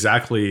is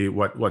exactly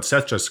what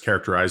Seth just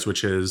characterized,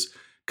 which is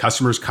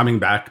customers coming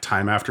back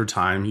time after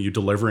time, you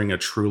delivering a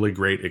truly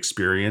great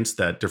experience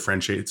that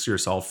differentiates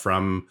yourself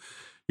from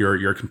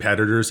your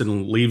competitors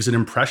and leaves an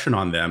impression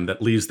on them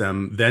that leaves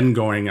them then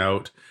going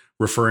out,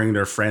 referring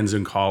their friends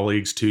and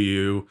colleagues to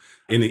you.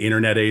 In the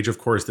internet age, of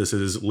course, this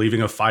is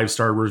leaving a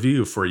 5-star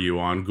review for you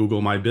on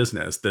Google My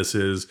Business. This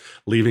is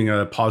leaving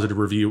a positive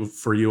review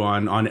for you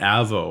on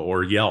Avo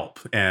or Yelp.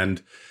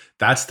 And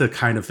that's the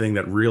kind of thing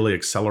that really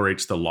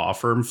accelerates the law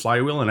firm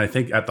flywheel. And I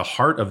think at the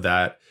heart of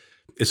that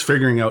is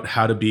figuring out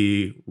how to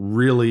be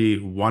really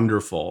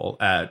wonderful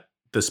at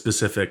the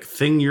specific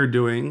thing you're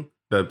doing,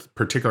 the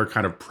particular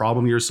kind of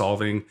problem you're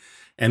solving,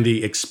 and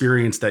the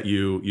experience that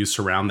you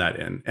surround that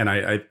in. And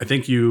I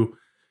think you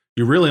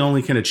really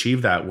only can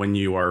achieve that when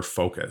you are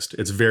focused.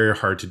 It's very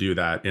hard to do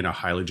that in a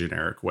highly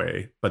generic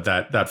way. But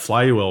that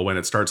flywheel, when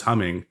it starts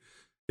humming,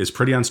 is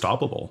pretty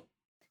unstoppable.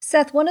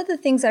 Seth, one of the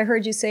things I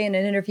heard you say in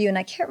an interview, and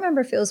I can't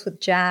remember if it was with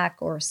Jack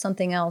or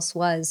something else,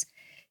 was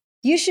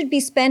you should be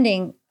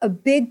spending a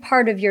big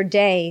part of your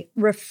day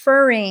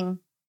referring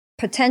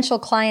potential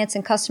clients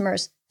and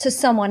customers to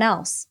someone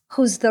else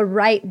who's the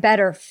right,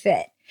 better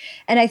fit.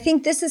 And I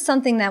think this is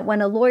something that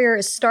when a lawyer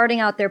is starting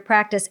out their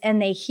practice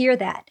and they hear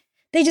that,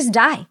 they just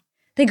die.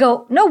 They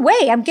go, no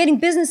way, I'm getting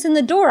business in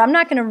the door. I'm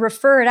not going to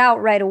refer it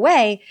out right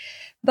away.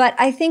 But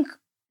I think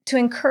to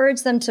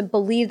encourage them to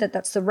believe that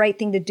that's the right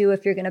thing to do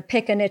if you're going to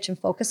pick a niche and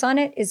focus on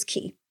it is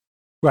key.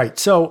 Right.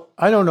 So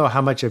I don't know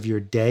how much of your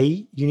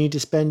day you need to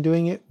spend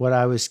doing it. What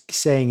I was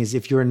saying is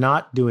if you're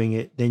not doing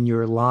it, then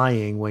you're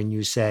lying when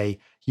you say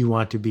you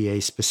want to be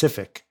a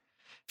specific.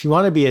 If you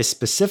want to be a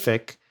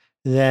specific,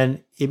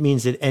 then it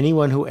means that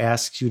anyone who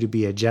asks you to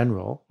be a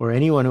general or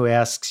anyone who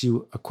asks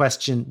you a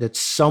question that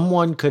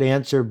someone could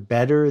answer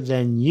better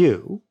than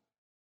you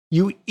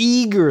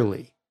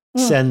eagerly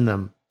send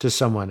them to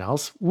someone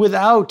else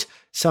without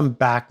some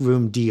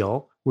backroom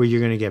deal where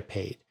you're going to get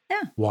paid.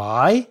 Yeah.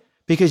 Why?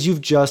 Because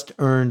you've just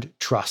earned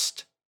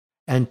trust.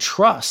 And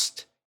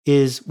trust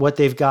is what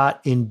they've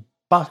got in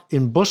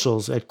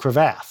bushels at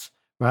Cravath,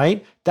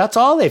 right? That's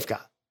all they've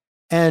got.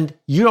 And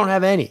you don't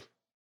have any.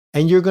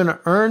 And you're going to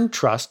earn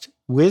trust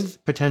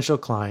with potential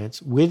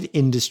clients, with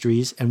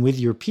industries, and with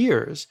your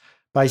peers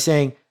by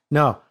saying,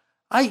 no,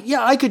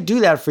 I could do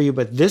that for you,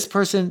 but this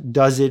person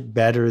does it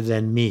better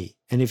than me.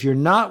 And if you're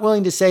not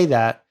willing to say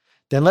that,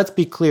 then let's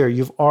be clear,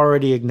 you've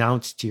already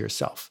announced to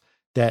yourself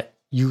that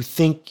you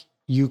think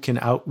you can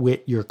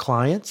outwit your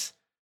clients.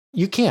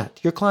 You can't.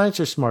 Your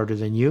clients are smarter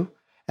than you,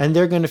 and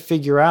they're going to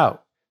figure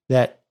out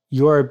that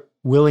your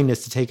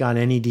willingness to take on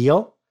any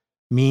deal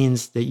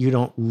means that you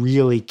don't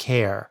really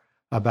care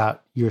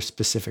about your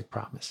specific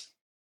promise.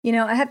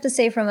 I have to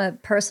say from a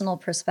personal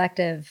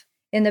perspective,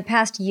 in the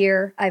past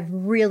year, I've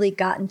really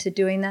gotten to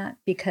doing that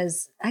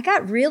because I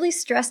got really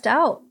stressed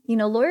out.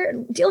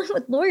 Dealing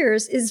with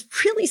lawyers is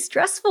really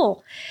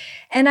stressful.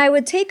 And I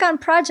would take on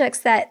projects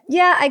that,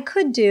 I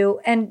could do.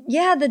 And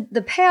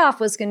the payoff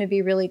was going to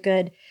be really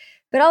good.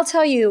 But I'll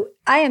tell you,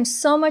 I am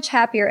so much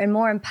happier and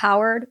more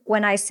empowered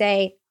when I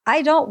say,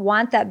 I don't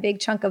want that big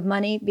chunk of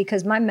money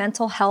because my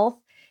mental health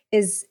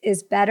is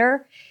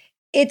better.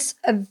 It's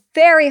a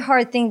very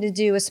hard thing to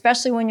do,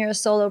 especially when you're a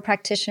solo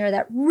practitioner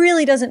that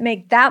really doesn't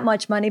make that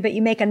much money, but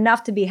you make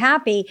enough to be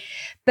happy.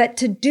 But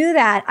to do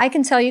that, I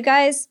can tell you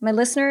guys, my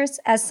listeners,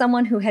 as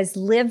someone who has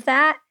lived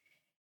that,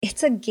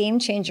 it's a game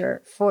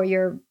changer for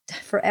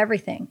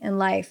everything in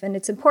life. And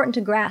it's important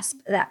to grasp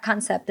that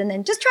concept and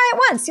then just try it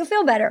once. You'll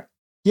feel better.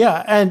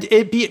 Yeah. And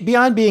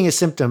beyond being a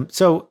symptom.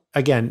 So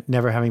again,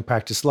 never having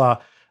practiced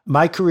law,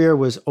 my career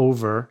was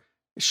over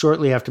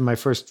shortly after my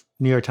first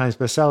New York Times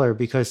bestseller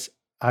because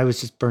I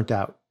was just burnt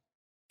out,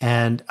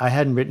 and I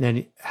hadn't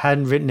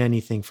written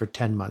anything for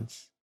 10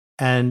 months.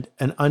 And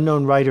an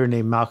unknown writer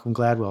named Malcolm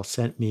Gladwell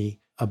sent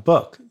me a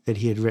book that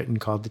he had written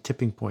called The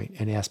Tipping Point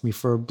and asked me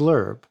for a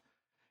blurb.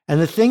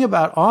 And the thing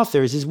about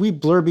authors is we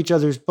blurb each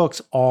other's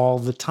books all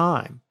the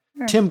time.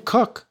 Sure. Tim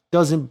Cook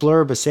doesn't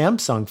blurb a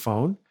Samsung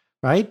phone,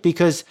 right?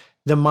 Because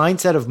the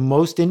mindset of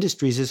most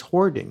industries is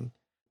hoarding,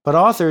 but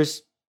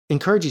authors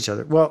encourage each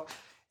other. Well,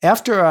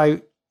 after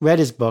I read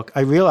his book,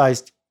 I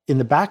realized in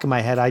the back of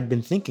my head, I'd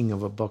been thinking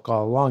of a book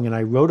all along, and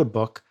I wrote a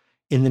book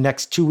in the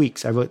next 2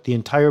 weeks. I wrote the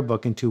entire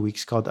book in 2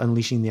 weeks called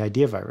Unleashing the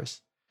Idea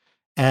Virus.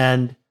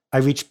 And I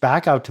reached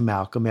back out to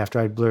Malcolm after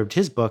I'd blurbed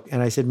his book,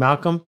 and I said,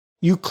 Malcolm,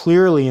 you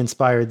clearly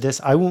inspired this.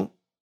 I won't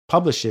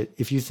publish it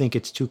if you think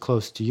it's too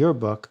close to your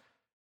book.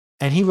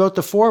 And he wrote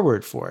the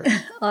foreword for it.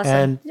 Awesome.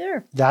 And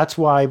sure. That's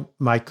why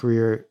my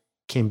career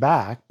came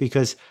back,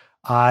 because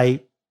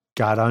I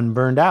got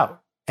unburned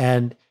out.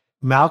 And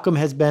Malcolm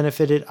has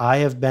benefited. I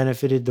have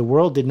benefited. The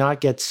world did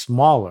not get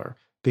smaller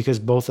because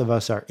both of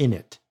us are in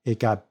it. It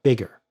got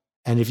bigger.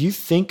 And if you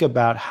think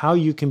about how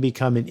you can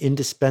become an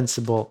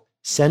indispensable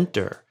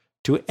center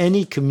to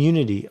any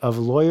community of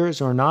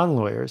lawyers or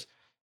non-lawyers,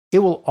 it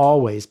will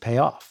always pay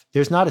off.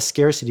 There's not a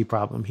scarcity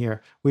problem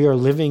here. We are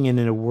living in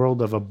a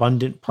world of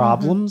abundant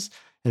problems.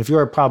 And if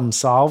you're a problem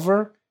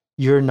solver,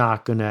 you're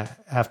not going to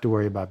have to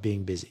worry about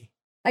being busy.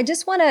 I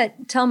just want to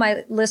tell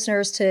my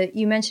listeners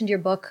you mentioned your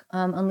book,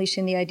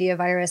 Unleashing the Idea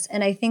Virus,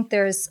 and I think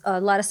there's a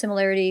lot of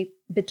similarity,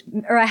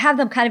 or I have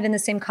them kind of in the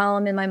same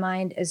column in my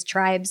mind as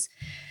tribes,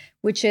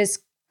 which is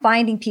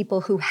finding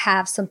people who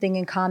have something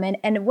in common.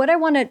 And what I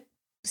want to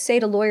say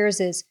to lawyers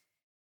is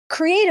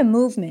create a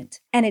movement,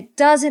 and it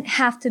doesn't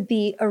have to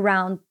be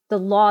around the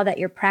law that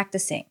you're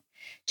practicing.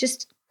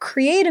 Just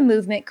create a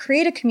movement,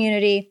 create a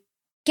community,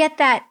 get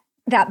that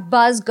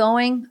buzz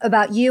going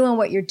about you and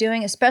what you're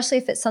doing, especially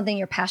if it's something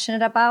you're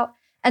passionate about,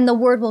 and the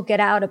word will get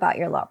out about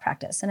your law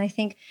practice. And I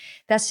think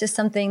that's just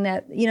something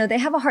that, they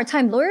have a hard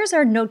time. Lawyers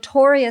are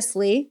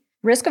notoriously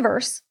risk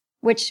averse,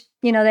 which,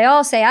 they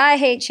all say, I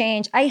hate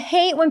change. I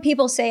hate when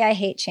people say I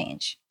hate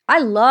change. I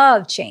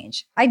love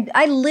change.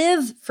 I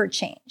live for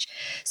change.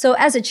 So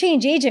as a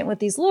change agent with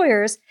these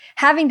lawyers,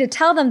 having to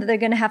tell them that they're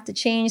going to have to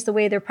change the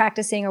way they're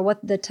practicing or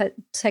what the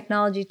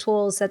technology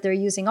tools that they're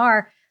using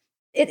are,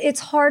 it's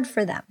hard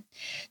for them.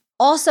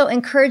 Also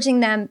encouraging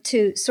them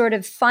to sort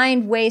of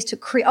find ways to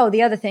create. Oh,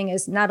 the other thing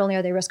is not only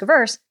are they risk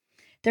averse,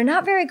 they're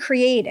not very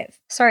creative.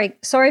 Sorry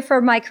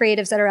for my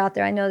creatives that are out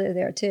there. I know they're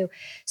there too.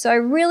 So I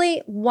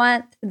really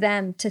want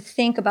them to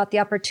think about the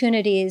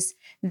opportunities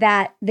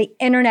that the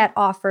internet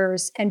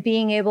offers and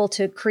being able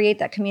to create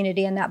that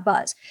community and that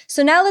buzz.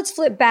 So now let's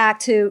flip back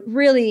to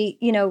really,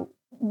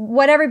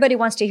 what everybody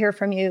wants to hear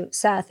from you,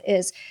 Seth,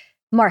 is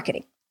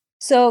marketing.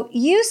 So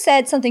you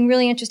said something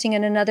really interesting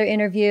in another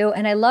interview,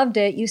 and I loved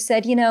it. You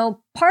said,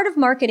 part of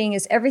marketing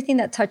is everything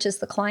that touches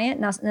the client,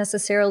 not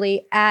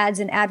necessarily ads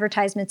and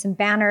advertisements and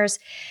banners.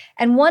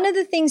 And one of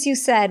the things you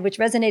said, which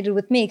resonated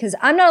with me, because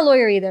I'm not a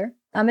lawyer either.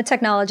 I'm a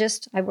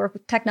technologist. I work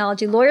with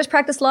technology. Lawyers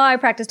practice law. I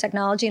practice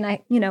technology, and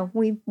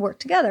we work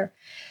together.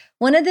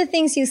 One of the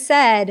things you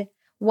said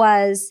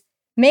was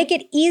make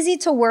it easy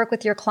to work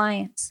with your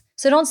clients.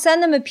 So don't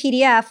send them a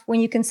PDF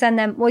when you can send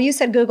them, well, you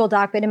said Google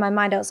Doc, but in my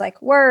mind, I was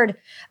like, Word.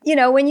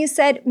 When you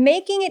said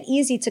making it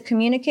easy to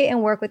communicate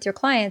and work with your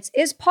clients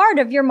is part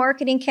of your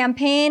marketing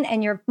campaign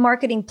and your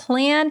marketing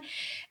plan.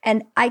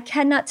 And I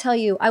cannot tell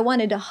you, I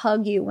wanted to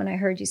hug you when I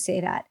heard you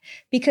say that,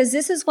 because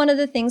this is one of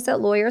the things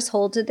that lawyers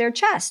hold to their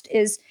chest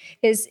is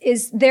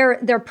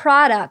their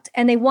product.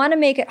 And they want to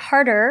make it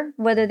harder,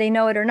 whether they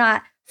know it or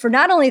not, for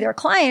not only their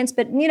clients,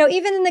 but,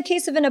 even in the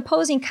case of an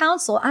opposing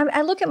counsel,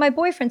 I look at my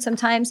boyfriend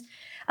sometimes.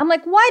 I'm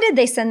like, why did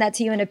they send that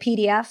to you in a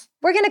PDF?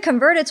 We're going to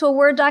convert it to a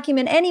Word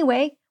document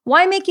anyway.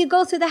 Why make you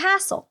go through the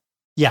hassle?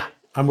 Yeah,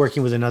 I'm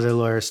working with another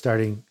lawyer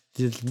starting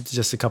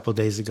just a couple of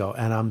days ago,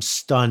 and I'm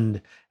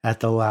stunned at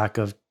the lack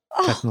of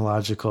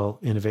technological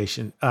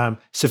innovation,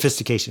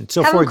 sophistication.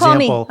 So, for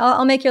example,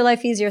 I'll make your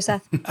life easier,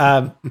 Seth.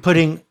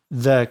 Putting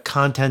the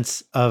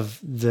contents of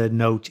the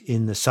note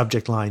in the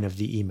subject line of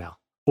the email,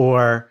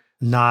 or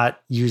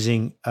not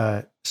using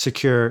a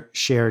secure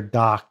shared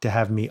doc to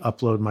have me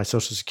upload my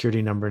social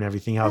security number and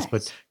everything else. Nice.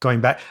 But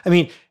going back, I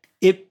mean,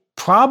 it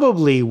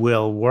probably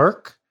will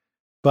work,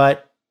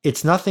 but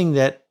it's nothing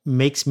that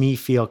makes me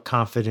feel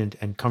confident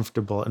and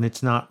comfortable. And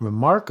it's not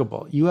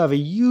remarkable. You have a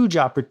huge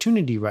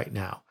opportunity right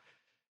now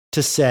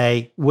to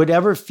say,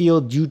 whatever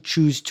field you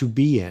choose to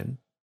be in,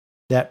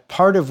 that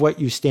part of what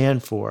you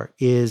stand for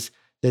is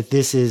that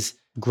this is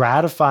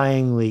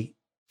gratifyingly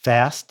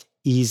fast,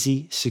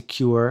 easy,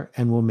 secure,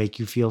 and will make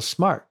you feel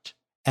smart.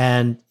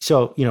 And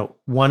so,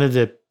 one of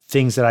the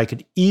things that I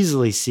could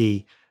easily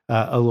see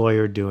a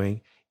lawyer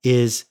doing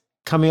is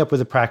coming up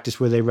with a practice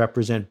where they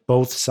represent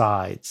both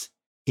sides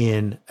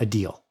in a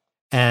deal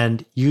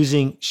and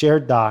using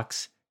shared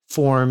docs,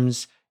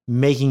 forms,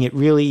 making it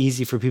really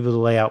easy for people to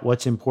lay out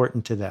what's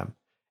important to them,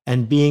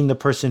 and being the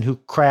person who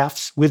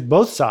crafts with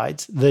both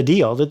sides the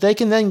deal that they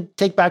can then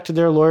take back to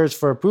their lawyers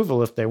for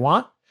approval if they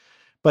want.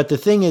 But the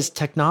thing is,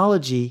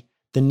 technology,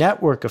 the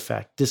network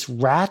effect, this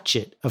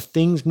ratchet of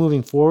things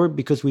moving forward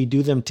because we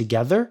do them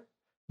together,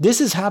 this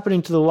is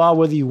happening to the law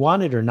whether you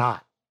want it or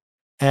not.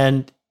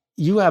 And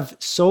you have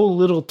so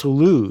little to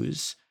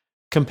lose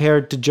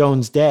compared to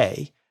Jones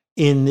Day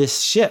in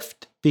this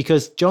shift,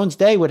 because Jones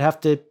Day would have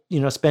to,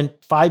 spend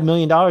 $5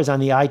 million on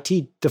the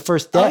IT the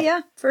first day. Oh,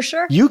 yeah, for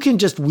sure. You can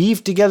just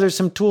weave together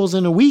some tools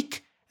in a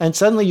week, and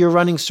suddenly you're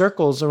running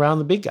circles around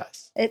the big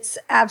guys. It's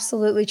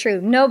absolutely true.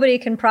 Nobody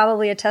can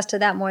probably attest to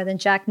that more than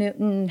Jack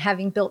Newton,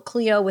 having built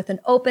Clio with an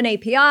open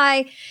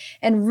API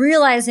and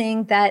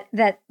realizing that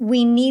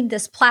we need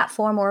this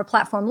platform, or a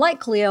platform like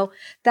Clio,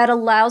 that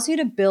allows you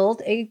to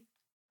build a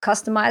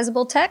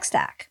customizable tech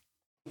stack.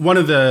 One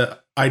of the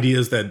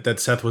ideas that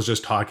Seth was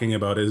just talking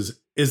about is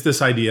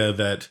this idea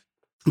that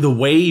the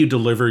way you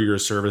deliver your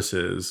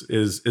services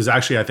is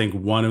actually, I think,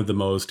 one of the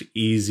most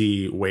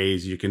easy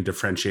ways you can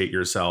differentiate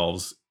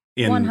yourself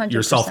in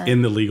 100%.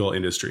 In the legal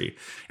industry.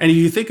 And if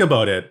you think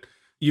about it,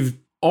 you've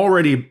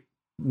already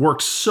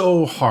worked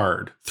so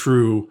hard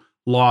through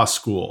law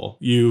school.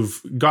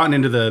 You've gotten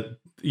into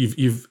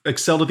you've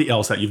excelled at the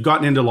LSAT. You've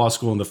gotten into law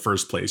school in the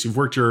first place. You've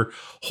worked your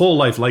whole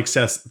life, like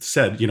Seth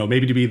said,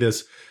 maybe to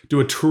do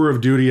a tour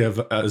of duty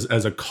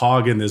as a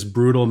cog in this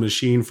brutal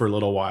machine for a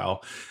little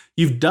while.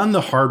 You've done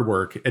the hard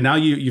work, and now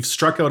you've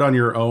struck out on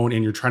your own,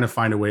 and you're trying to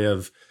find a way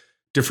of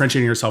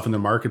differentiating yourself in the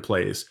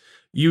marketplace.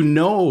 You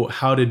know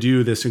how to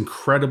do this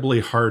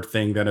incredibly hard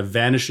thing that a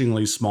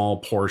vanishingly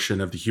small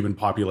portion of the human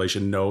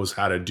population knows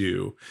how to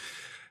do.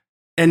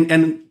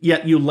 And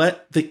yet you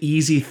let the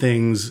easy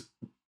things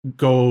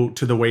go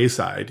to the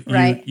wayside.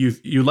 Right.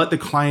 You let the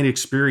client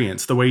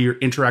experience the way you're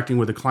interacting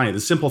with the client.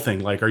 The simple thing,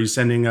 like, are you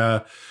sending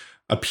a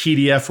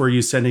PDF, or are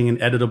you sending an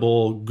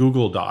editable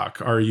Google Doc?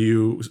 Are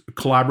you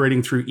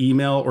collaborating through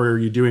email, or are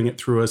you doing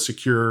it through a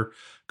secure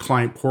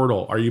client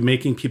portal? Are you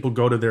making people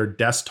go to their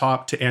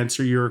desktop to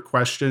answer your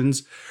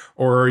questions,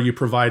 or are you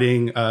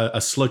providing a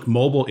slick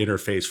mobile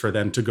interface for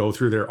them to go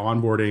through their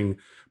onboarding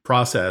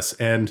process?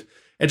 And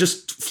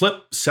just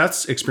flip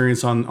Seth's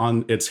experience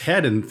on its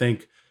head and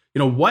think,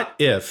 what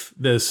if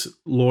this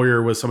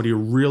lawyer was somebody who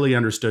really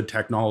understood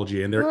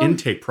technology, and their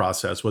intake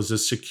process was a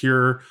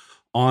secure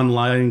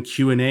online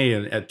Q&A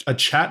and a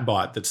chat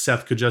bot that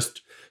Seth could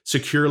just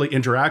securely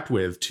interact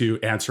with to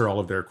answer all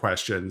of their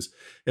questions.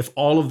 If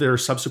all of their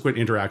subsequent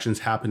interactions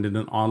happened in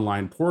an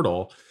online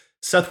portal,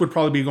 Seth would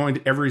probably be going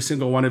to every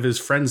single one of his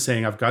friends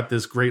saying, I've got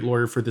this great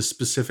lawyer for this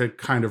specific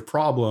kind of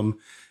problem.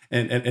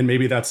 And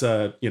maybe that's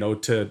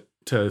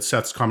to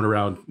Seth's comment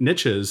around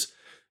niches,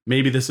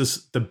 maybe this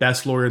is the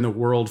best lawyer in the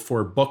world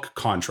for book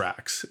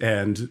contracts.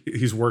 And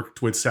he's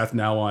worked with Seth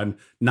now on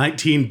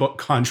 19 book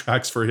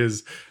contracts for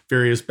his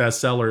various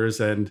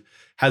bestsellers, and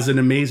has an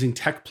amazing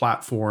tech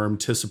platform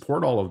to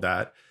support all of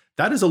that.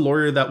 That is a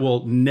lawyer that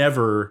will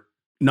never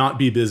not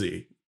be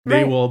busy.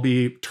 They will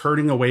be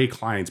turning away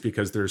clients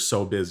because they're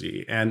so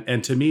busy.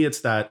 And to me,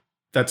 it's that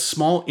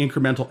small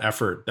incremental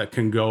effort that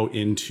can go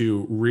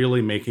into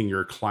really making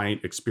your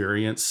client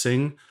experience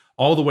sing,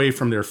 all the way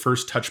from their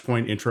first touch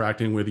point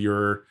interacting with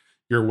your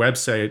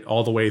website,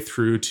 all the way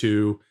through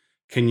to,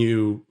 can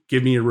you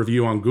give me a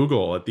review on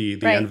Google at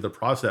the end of the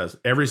process?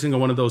 Every single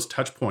one of those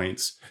touch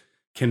points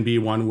can be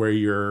one where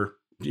you're,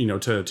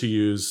 to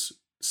use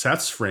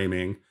Seth's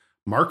framing,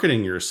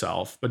 marketing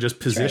yourself, but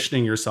just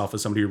positioning yourself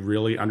as somebody who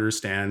really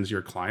understands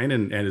your client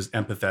and is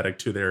empathetic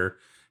to their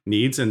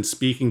needs, and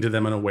speaking to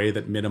them in a way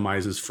that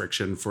minimizes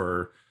friction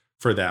for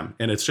them.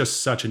 And it's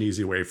just such an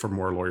easy way for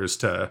more lawyers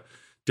to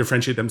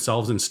differentiate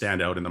themselves and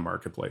stand out in the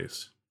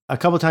marketplace. A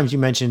couple of times you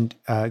mentioned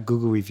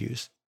Google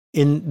reviews.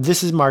 In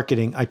This Is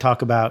Marketing, I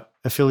talk about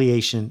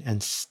affiliation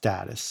and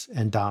status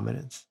and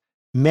dominance.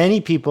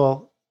 Many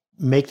people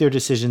make their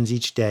decisions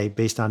each day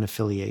based on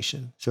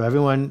affiliation. So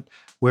everyone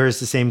wears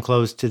the same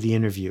clothes to the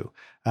interview.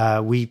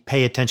 We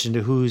pay attention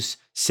to who's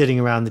sitting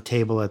around the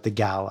table at the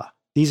gala.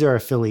 These are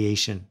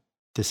affiliation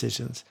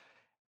decisions.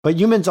 But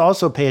humans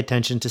also pay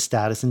attention to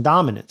status and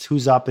dominance.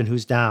 Who's up and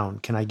who's down?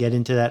 Can I get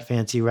into that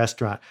fancy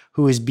restaurant?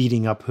 Who is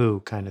beating up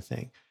who, kind of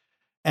thing.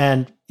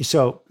 And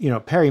so,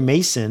 Perry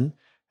Mason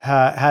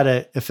had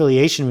an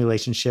affiliation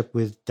relationship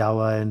with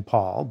Della and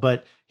Paul,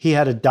 but he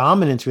had a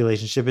dominance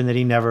relationship in that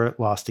he never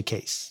lost a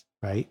case,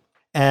 right?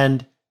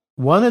 And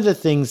one of the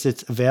things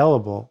that's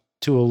available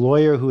to a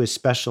lawyer who is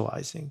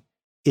specializing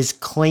is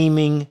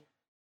claiming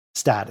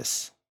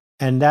status.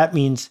 And that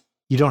means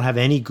you don't have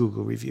any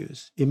Google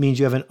reviews. It means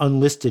you have an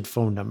unlisted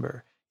phone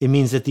number. It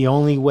means that the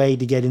only way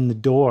to get in the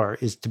door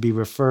is to be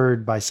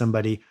referred by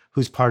somebody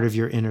who's part of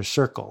your inner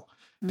circle,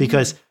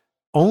 because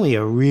only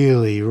a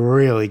really,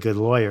 really good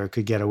lawyer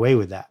could get away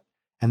with that.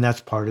 And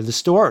that's part of the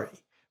story.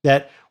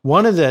 That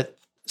one of the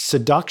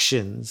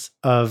seductions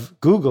of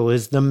Google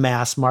is the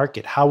mass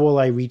market. How will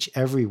I reach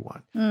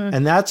everyone?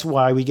 And that's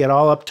why we get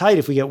all uptight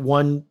if we get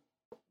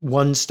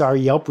one-star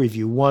Yelp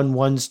review,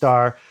 one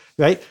star,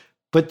 right?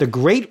 But the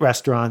great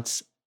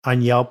restaurants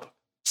on Yelp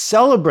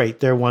celebrate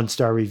their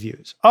one-star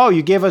reviews. Oh,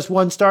 you gave us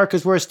 1 star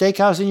because we're a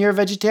steakhouse and you're a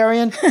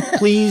vegetarian?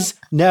 Please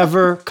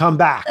never come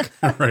back.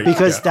 Right,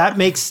 because that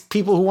makes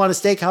people who want a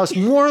steakhouse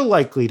more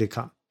likely to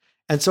come.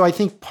 And so I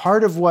think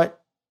part of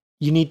what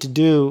you need to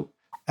do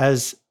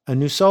as a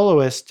new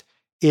soloist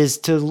is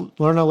to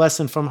learn a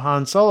lesson from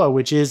Han Solo,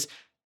 which is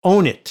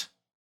own it.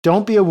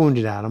 Don't be a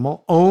wounded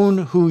animal. Own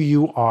who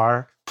you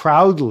are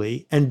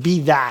proudly and be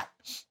that,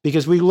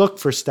 because we look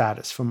for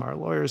status from our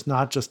lawyers,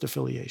 not just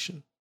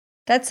affiliation.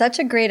 That's such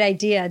a great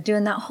idea,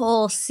 doing that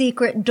whole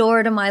secret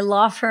door to my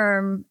law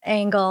firm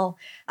angle.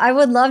 I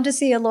would love to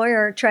see a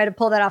lawyer try to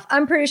pull that off.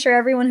 I'm pretty sure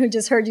everyone who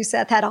just heard you,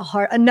 Seth, had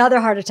another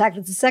heart attack.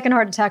 It's the second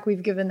heart attack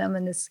we've given them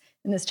in this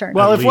turn.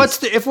 Well,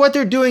 if what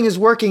they're doing is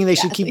working, they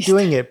should keep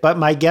doing it. But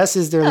my guess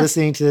is they're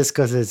listening to this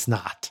because it's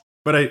not.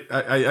 But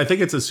I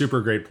think it's a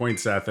super great point,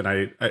 Seth, and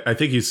I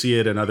think you see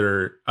it in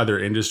other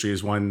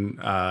industries. One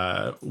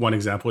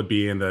example would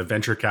be in the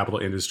venture capital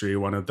industry.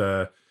 One of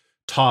the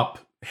top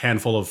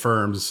handful of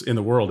firms in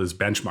the world is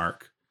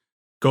Benchmark.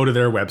 Go to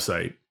their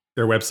website.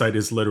 Their website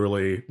is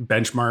literally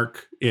Benchmark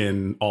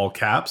in all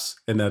caps,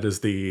 and that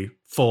is the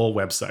full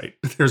website.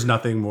 There's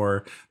nothing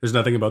more. There's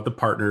nothing about the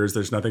partners.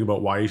 There's nothing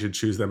about why you should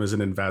choose them as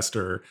an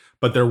investor.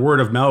 But their word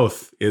of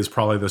mouth is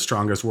probably the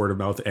strongest word of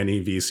mouth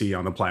any VC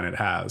on the planet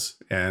has.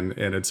 And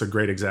it's a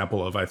great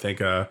example of, I think,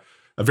 a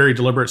very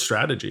deliberate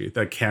strategy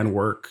that can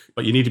work,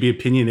 but you need to be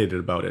opinionated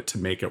about it to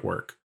make it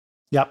work.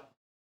 Yep.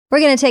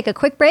 We're going to take a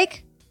quick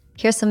break.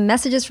 Here's some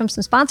messages from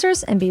some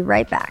sponsors and be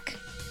right back.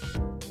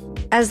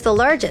 As the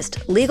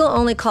largest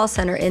legal-only call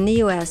center in the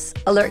U.S.,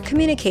 Alert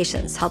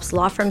Communications helps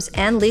law firms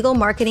and legal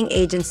marketing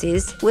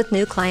agencies with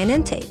new client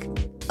intake.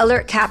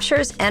 Alert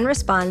captures and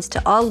responds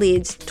to all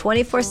leads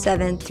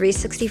 24/7,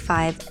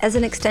 365 as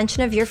an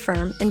extension of your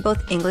firm in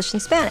both English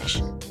and Spanish.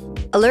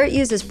 Alert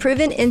uses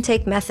proven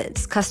intake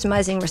methods,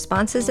 customizing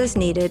responses as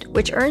needed,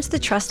 which earns the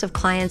trust of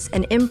clients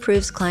and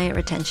improves client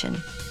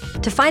retention.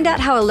 To find out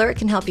how Alert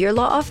can help your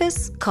law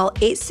office, call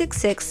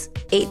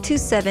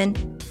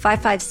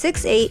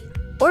 866-827-5568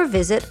 or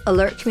visit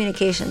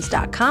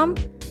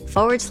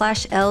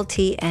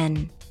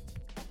alertcommunications.com/LTN.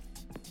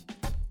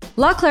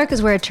 Law Clerk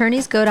is where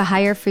attorneys go to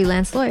hire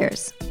freelance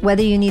lawyers.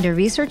 Whether you need a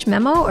research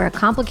memo or a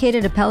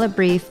complicated appellate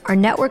brief, our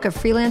network of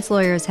freelance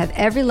lawyers have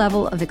every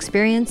level of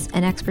experience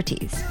and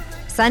expertise.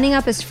 Signing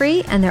up is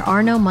free and there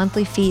are no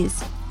monthly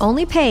fees.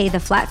 Only pay the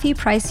flat fee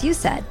price you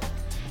set.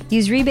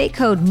 Use rebate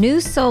code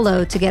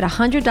NEWSOLO to get a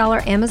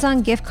 $100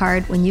 Amazon gift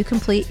card when you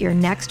complete your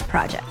next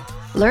project.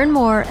 Learn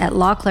more at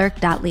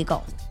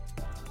lawclerk.legal.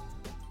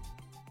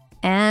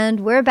 And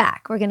we're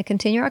back. We're going to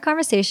continue our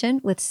conversation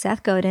with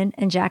Seth Godin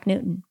and Jack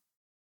Newton.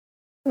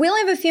 We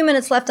only have a few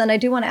minutes left, and I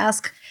do want to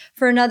ask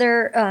for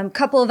another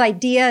couple of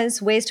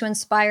ideas, ways to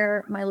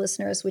inspire my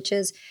listeners, which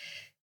is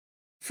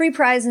free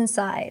prize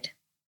inside.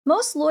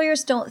 Most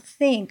lawyers don't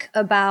think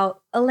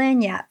about a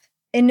lagniappe.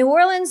 In New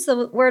Orleans,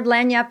 the word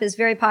lagniappe is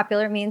very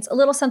popular. It means a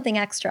little something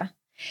extra.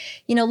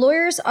 You know,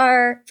 lawyers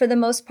are, for the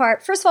most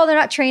part, first of all, they're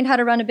not trained how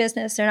to run a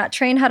business. They're not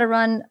trained how to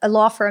run a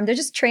law firm. They're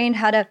just trained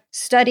how to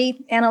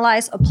study,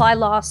 analyze, apply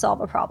law, solve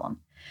a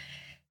problem.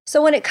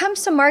 So when it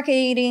comes to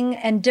marketing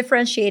and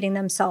differentiating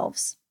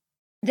themselves,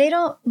 they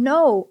don't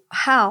know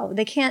how.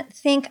 They can't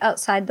think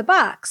outside the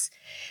box.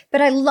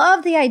 But I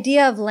love the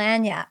idea of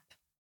lagniappe.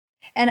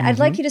 And I'd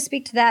like you to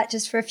speak to that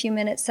just for a few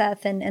minutes,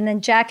 Seth. And then,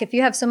 Jack, if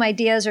you have some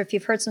ideas or if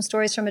you've heard some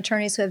stories from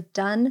attorneys who have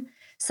done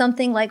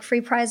something like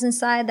Free Prize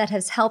Inside that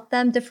has helped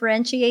them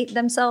differentiate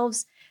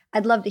themselves,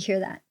 I'd love to hear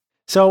that.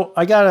 So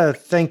I got a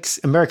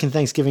American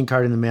Thanksgiving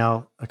card in the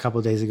mail a couple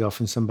of days ago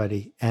from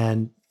somebody.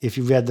 And if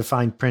you read the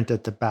fine print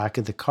at the back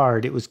of the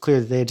card, it was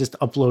clear that they had just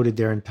uploaded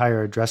their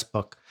entire address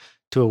book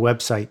to a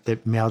website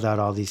that mailed out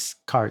all these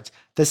cards.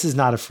 This is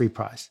not a free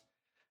prize.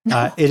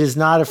 No. It is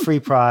not a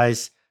free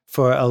prize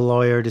for a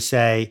lawyer to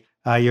say,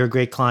 you're a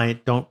great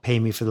client, don't pay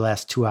me for the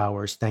last 2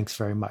 hours. Thanks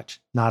very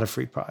much. Not a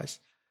free prize.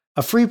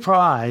 A free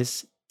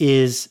prize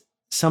is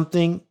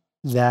something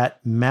that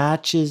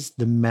matches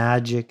the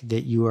magic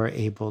that you are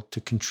able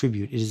to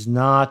contribute. It is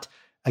not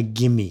a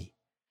gimme.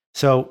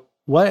 So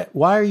why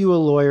are you a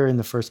lawyer in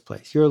the first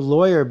place? You're a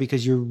lawyer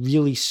because you're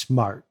really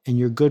smart and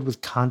you're good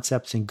with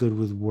concepts and good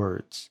with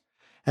words.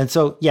 And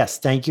so, yes,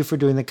 thank you for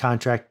doing the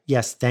contract.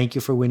 Yes, thank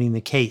you for winning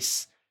the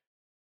case.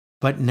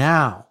 But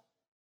now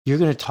you're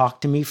going to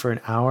talk to me for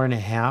an hour and a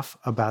half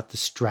about the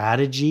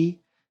strategy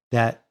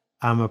that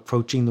I'm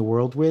approaching the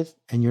world with,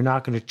 and you're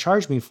not going to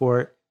charge me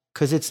for it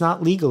because it's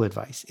not legal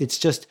advice. It's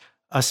just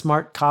a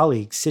smart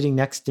colleague sitting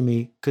next to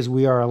me because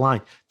we are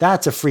aligned.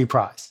 That's a free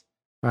prize,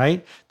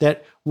 right?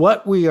 That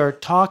what we are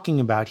talking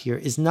about here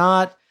is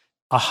not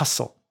a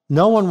hustle.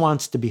 No one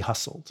wants to be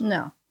hustled.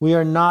 No. We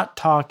are not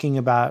talking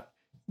about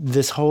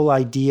this whole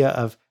idea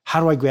of how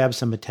do I grab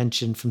some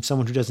attention from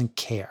someone who doesn't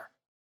care,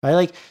 right?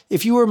 Like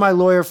if you were my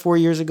lawyer 4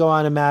 years ago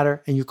on a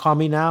matter and you call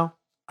me now,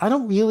 I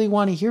don't really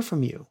want to hear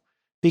from you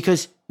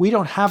because we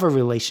don't have a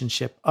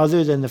relationship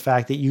other than the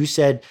fact that you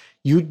said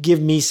you'd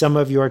give me some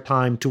of your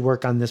time to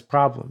work on this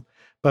problem.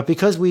 But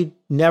because we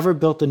never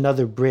built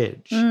another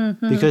bridge,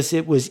 because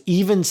it was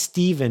even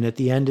Steven at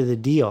the end of the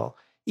deal,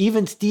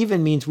 even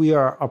Steven means we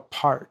are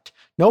apart.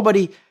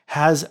 Nobody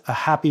has a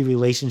happy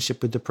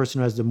relationship with the person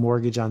who has the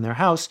mortgage on their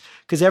house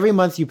because every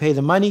month you pay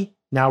the money,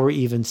 now we're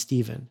even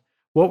Steven.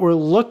 What we're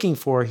looking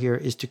for here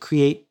is to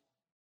create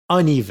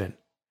uneven.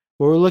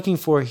 What we're looking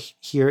for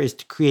here is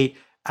to create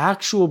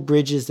actual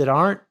bridges that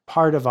aren't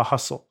part of a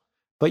hustle,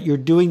 but you're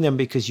doing them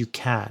because you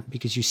can,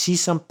 because you see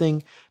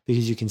something,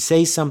 because you can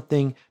say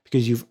something,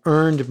 because you've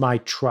earned my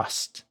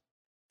trust.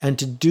 And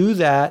to do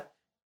that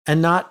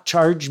and not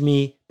charge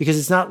me because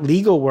it's not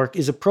legal work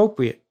is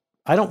appropriate.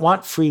 I don't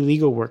want free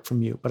legal work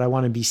from you, but I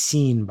want to be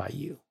seen by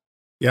you.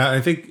 Yeah,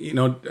 I think,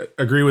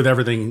 agree with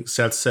everything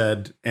Seth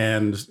said.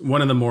 And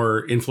one of the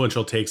more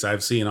influential takes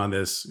I've seen on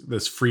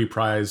this free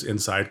prize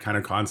inside kind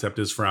of concept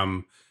is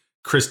from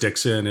Chris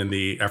Dixon in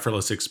the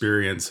Effortless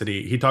Experience. And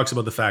he talks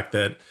about the fact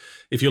that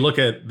if you look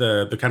at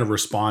the kind of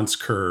response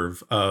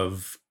curve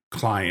of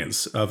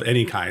clients of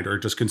any kind or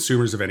just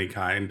consumers of any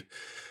kind,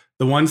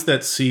 the ones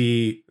that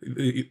see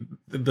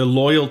the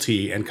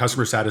loyalty and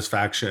customer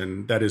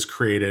satisfaction that is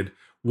created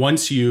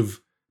once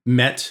you've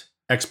met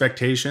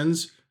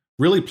expectations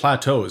really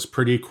plateaus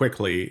pretty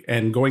quickly,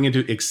 and going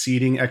into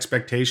exceeding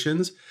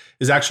expectations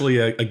is actually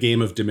a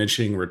game of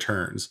diminishing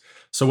returns.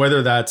 So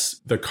whether that's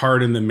the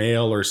card in the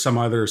mail or some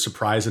other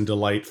surprise and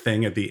delight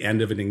thing at the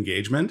end of an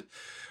engagement,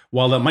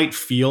 while that might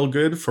feel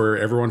good for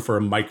everyone for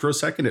a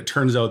microsecond, it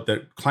turns out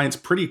that clients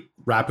pretty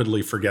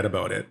rapidly forget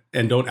about it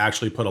and don't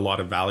actually put a lot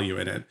of value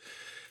in it.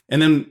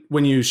 And then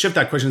when you shift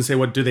that question and say,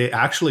 what do they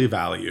actually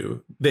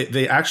value?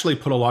 They actually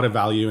put a lot of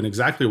value in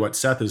exactly what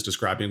Seth is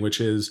describing,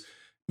 which is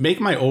make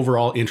my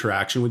overall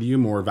interaction with you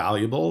more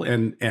valuable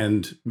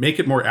and make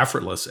it more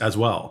effortless as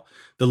well.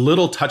 The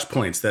little touch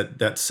points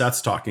that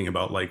Seth's talking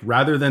about, like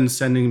rather than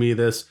sending me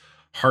this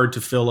hard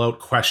to fill out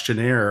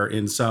questionnaire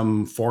in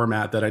some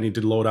format that I need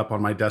to load up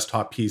on my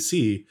desktop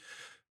PC,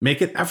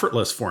 make it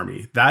effortless for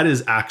me. That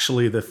is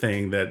actually the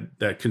thing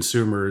that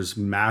consumers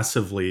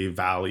massively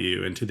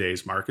value in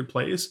today's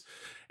marketplace.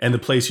 And the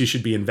place you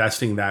should be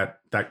investing that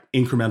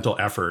incremental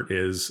effort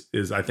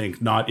is I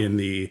think not in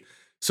the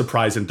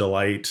surprise and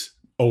delight,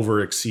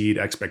 over exceed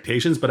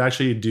expectations, but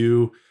actually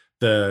do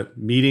the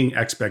meeting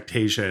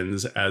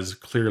expectations as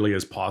clearly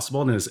as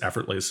possible and as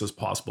effortless as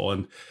possible.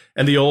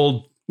 And the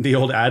old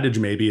adage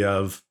maybe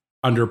of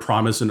under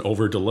promise and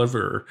over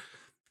deliver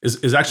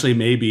is actually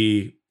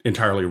maybe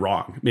entirely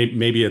wrong.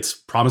 Maybe it's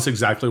promise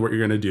exactly what you're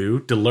going to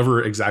do,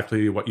 deliver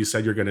exactly what you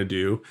said you're going to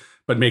do,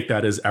 but make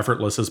that as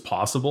effortless as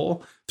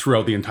possible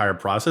throughout the entire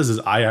process is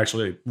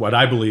what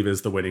I believe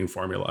is the winning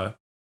formula.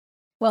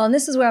 Well, and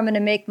this is where I'm going to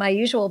make my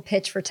usual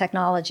pitch for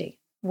technology,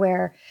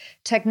 where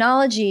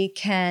technology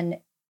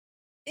can,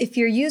 if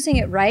you're using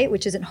it right,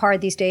 which isn't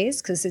hard these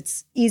days because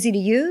it's easy to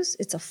use,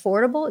 it's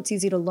affordable, it's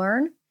easy to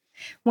learn.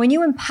 When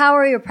you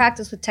empower your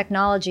practice with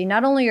technology,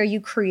 not only are you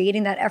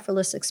creating that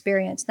effortless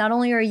experience, not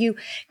only are you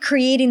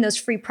creating those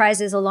free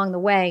prizes along the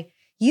way,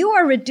 you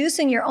are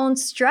reducing your own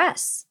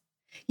stress.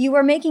 You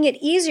are making it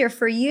easier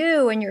for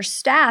you and your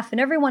staff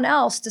and everyone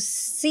else to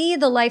see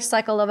the life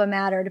cycle of a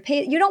matter, to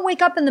pay. You don't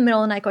wake up in the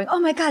middle of the night going, oh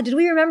my God, did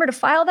we remember to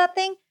file that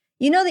thing?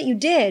 You know that you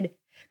did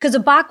because a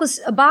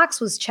box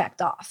was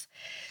checked off.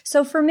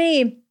 So for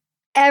me,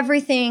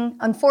 everything,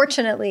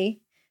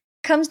 unfortunately,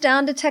 comes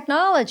down to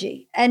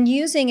technology and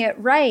using it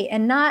right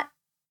and not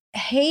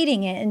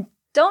hating it. And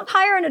don't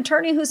hire an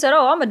attorney who said,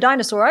 oh, I'm a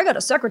dinosaur. I got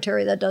a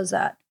secretary that does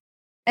that.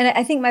 And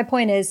I think my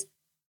point is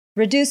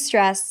reduce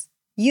stress,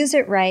 use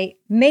it right,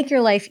 make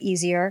your life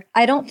easier.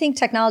 I don't think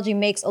technology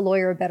makes a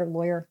lawyer a better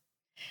lawyer.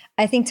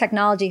 I think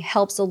technology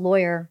helps a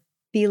lawyer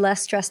be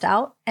less stressed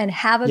out and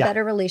have a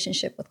better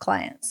relationship with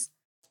clients.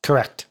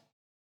 Correct.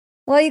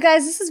 Well, you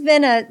guys, this has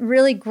been a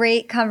really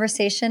great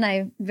conversation.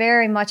 I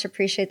very much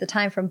appreciate the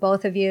time from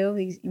both of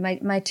you.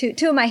 My two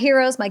of my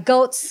heroes, my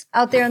goats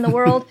out there in the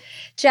world.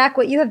 Jack,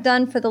 what you have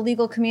done for the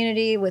legal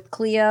community with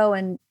Clio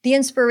and the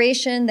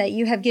inspiration that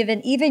you have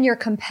given even your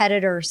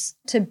competitors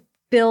to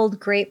build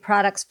great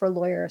products for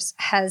lawyers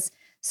has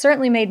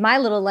certainly made my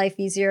little life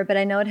easier, but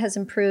I know it has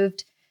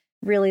improved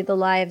really the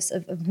lives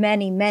of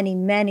many, many,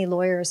 many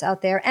lawyers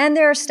out there and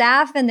their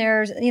staff and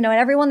there's, and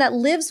everyone that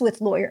lives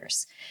with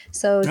lawyers.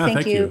 So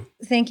thank you.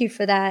 Thank you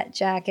for that,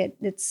 Jack.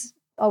 It's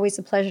always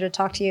a pleasure to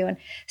talk to you. And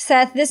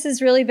Seth, this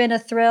has really been a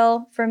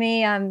thrill for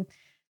me. I'm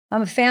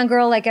I'm a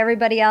fangirl like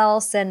everybody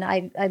else, and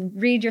I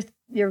read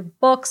your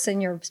books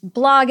and your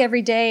blog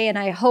every day, and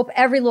I hope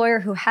every lawyer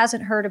who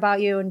hasn't heard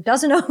about you and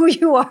doesn't know who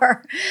you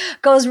are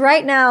goes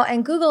right now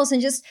and Googles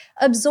and just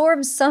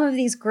absorbs some of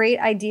these great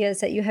ideas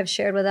that you have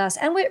shared with us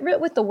and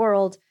with the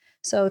world.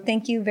 So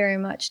thank you very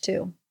much,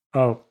 too.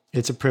 Oh,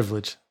 it's a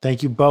privilege.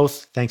 Thank you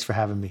both. Thanks for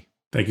having me.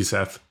 Thank you,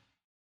 Seth.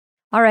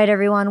 All right,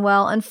 everyone.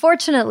 Well,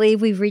 unfortunately,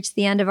 we've reached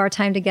the end of our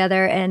time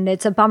together, and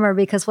it's a bummer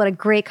because what a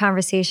great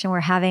conversation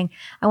we're having.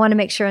 I want to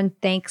make sure and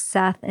thank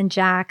Seth and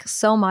Jack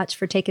so much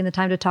for taking the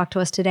time to talk to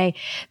us today.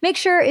 Make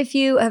sure if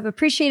you have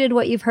appreciated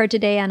what you've heard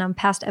today and on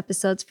past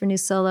episodes for New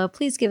Solo,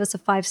 please give us a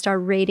 5-star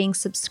rating,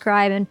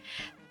 subscribe, and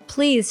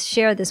please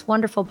share this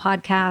wonderful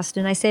podcast.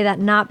 And I say that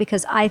not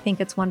because I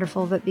think it's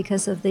wonderful, but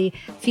because of the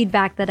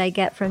feedback that I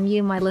get from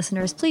you, my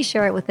listeners. Please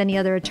share it with any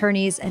other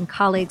attorneys and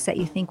colleagues that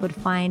you think would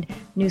find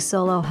New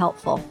Solo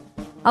helpful.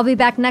 I'll be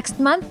back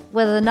next month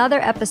with another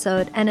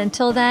episode. And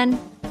until then,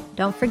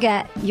 don't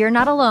forget, you're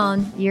not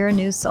alone. You're a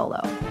New Solo.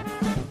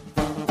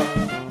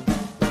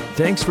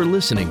 Thanks for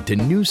listening to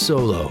New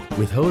Solo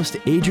with host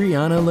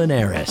Adriana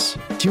Linares.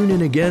 Tune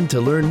in again to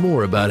learn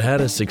more about how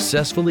to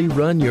successfully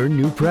run your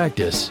new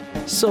practice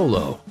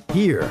solo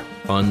here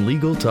on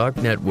Legal Talk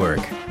Network.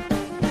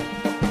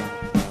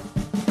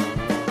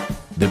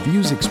 The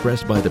views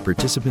expressed by the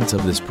participants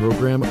of this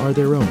program are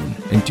their own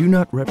and do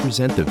not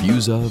represent the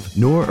views of,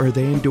 nor are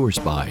they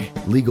endorsed by,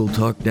 Legal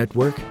Talk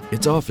Network,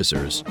 its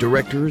officers,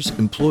 directors,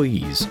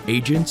 employees,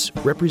 agents,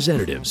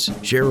 representatives,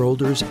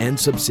 shareholders, and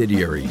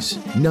subsidiaries.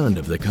 None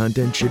of the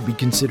content should be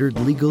considered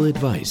legal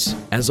advice.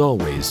 As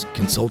always,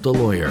 consult a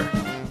lawyer.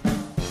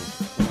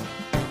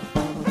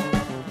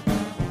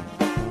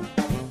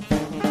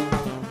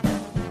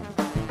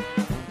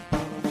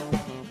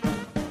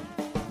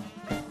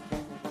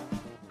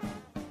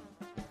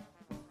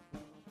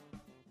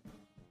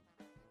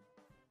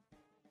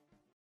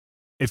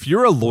 If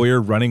you're a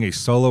lawyer running a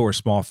solo or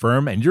small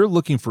firm and you're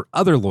looking for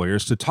other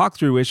lawyers to talk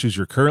through issues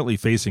you're currently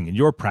facing in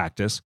your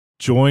practice,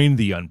 join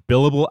the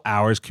Unbillable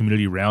Hours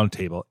Community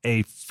Roundtable,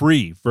 a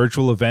free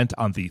virtual event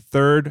on the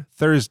third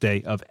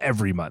Thursday of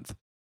every month.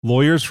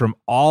 Lawyers from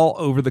all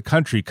over the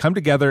country come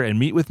together and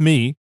meet with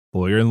me,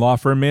 lawyer and law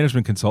firm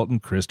management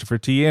consultant Christopher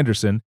T.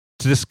 Anderson,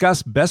 to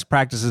discuss best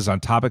practices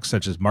on topics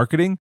such as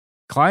marketing,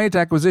 client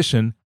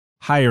acquisition,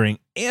 hiring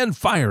and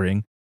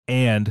firing,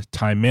 and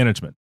time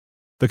management.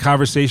 The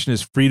conversation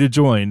is free to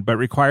join, but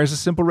requires a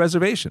simple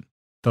reservation.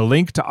 The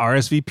link to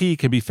RSVP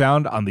can be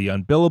found on the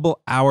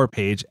Unbillable Hour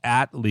page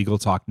at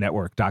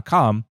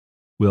LegalTalkNetwork.com.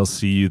 We'll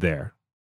see you there.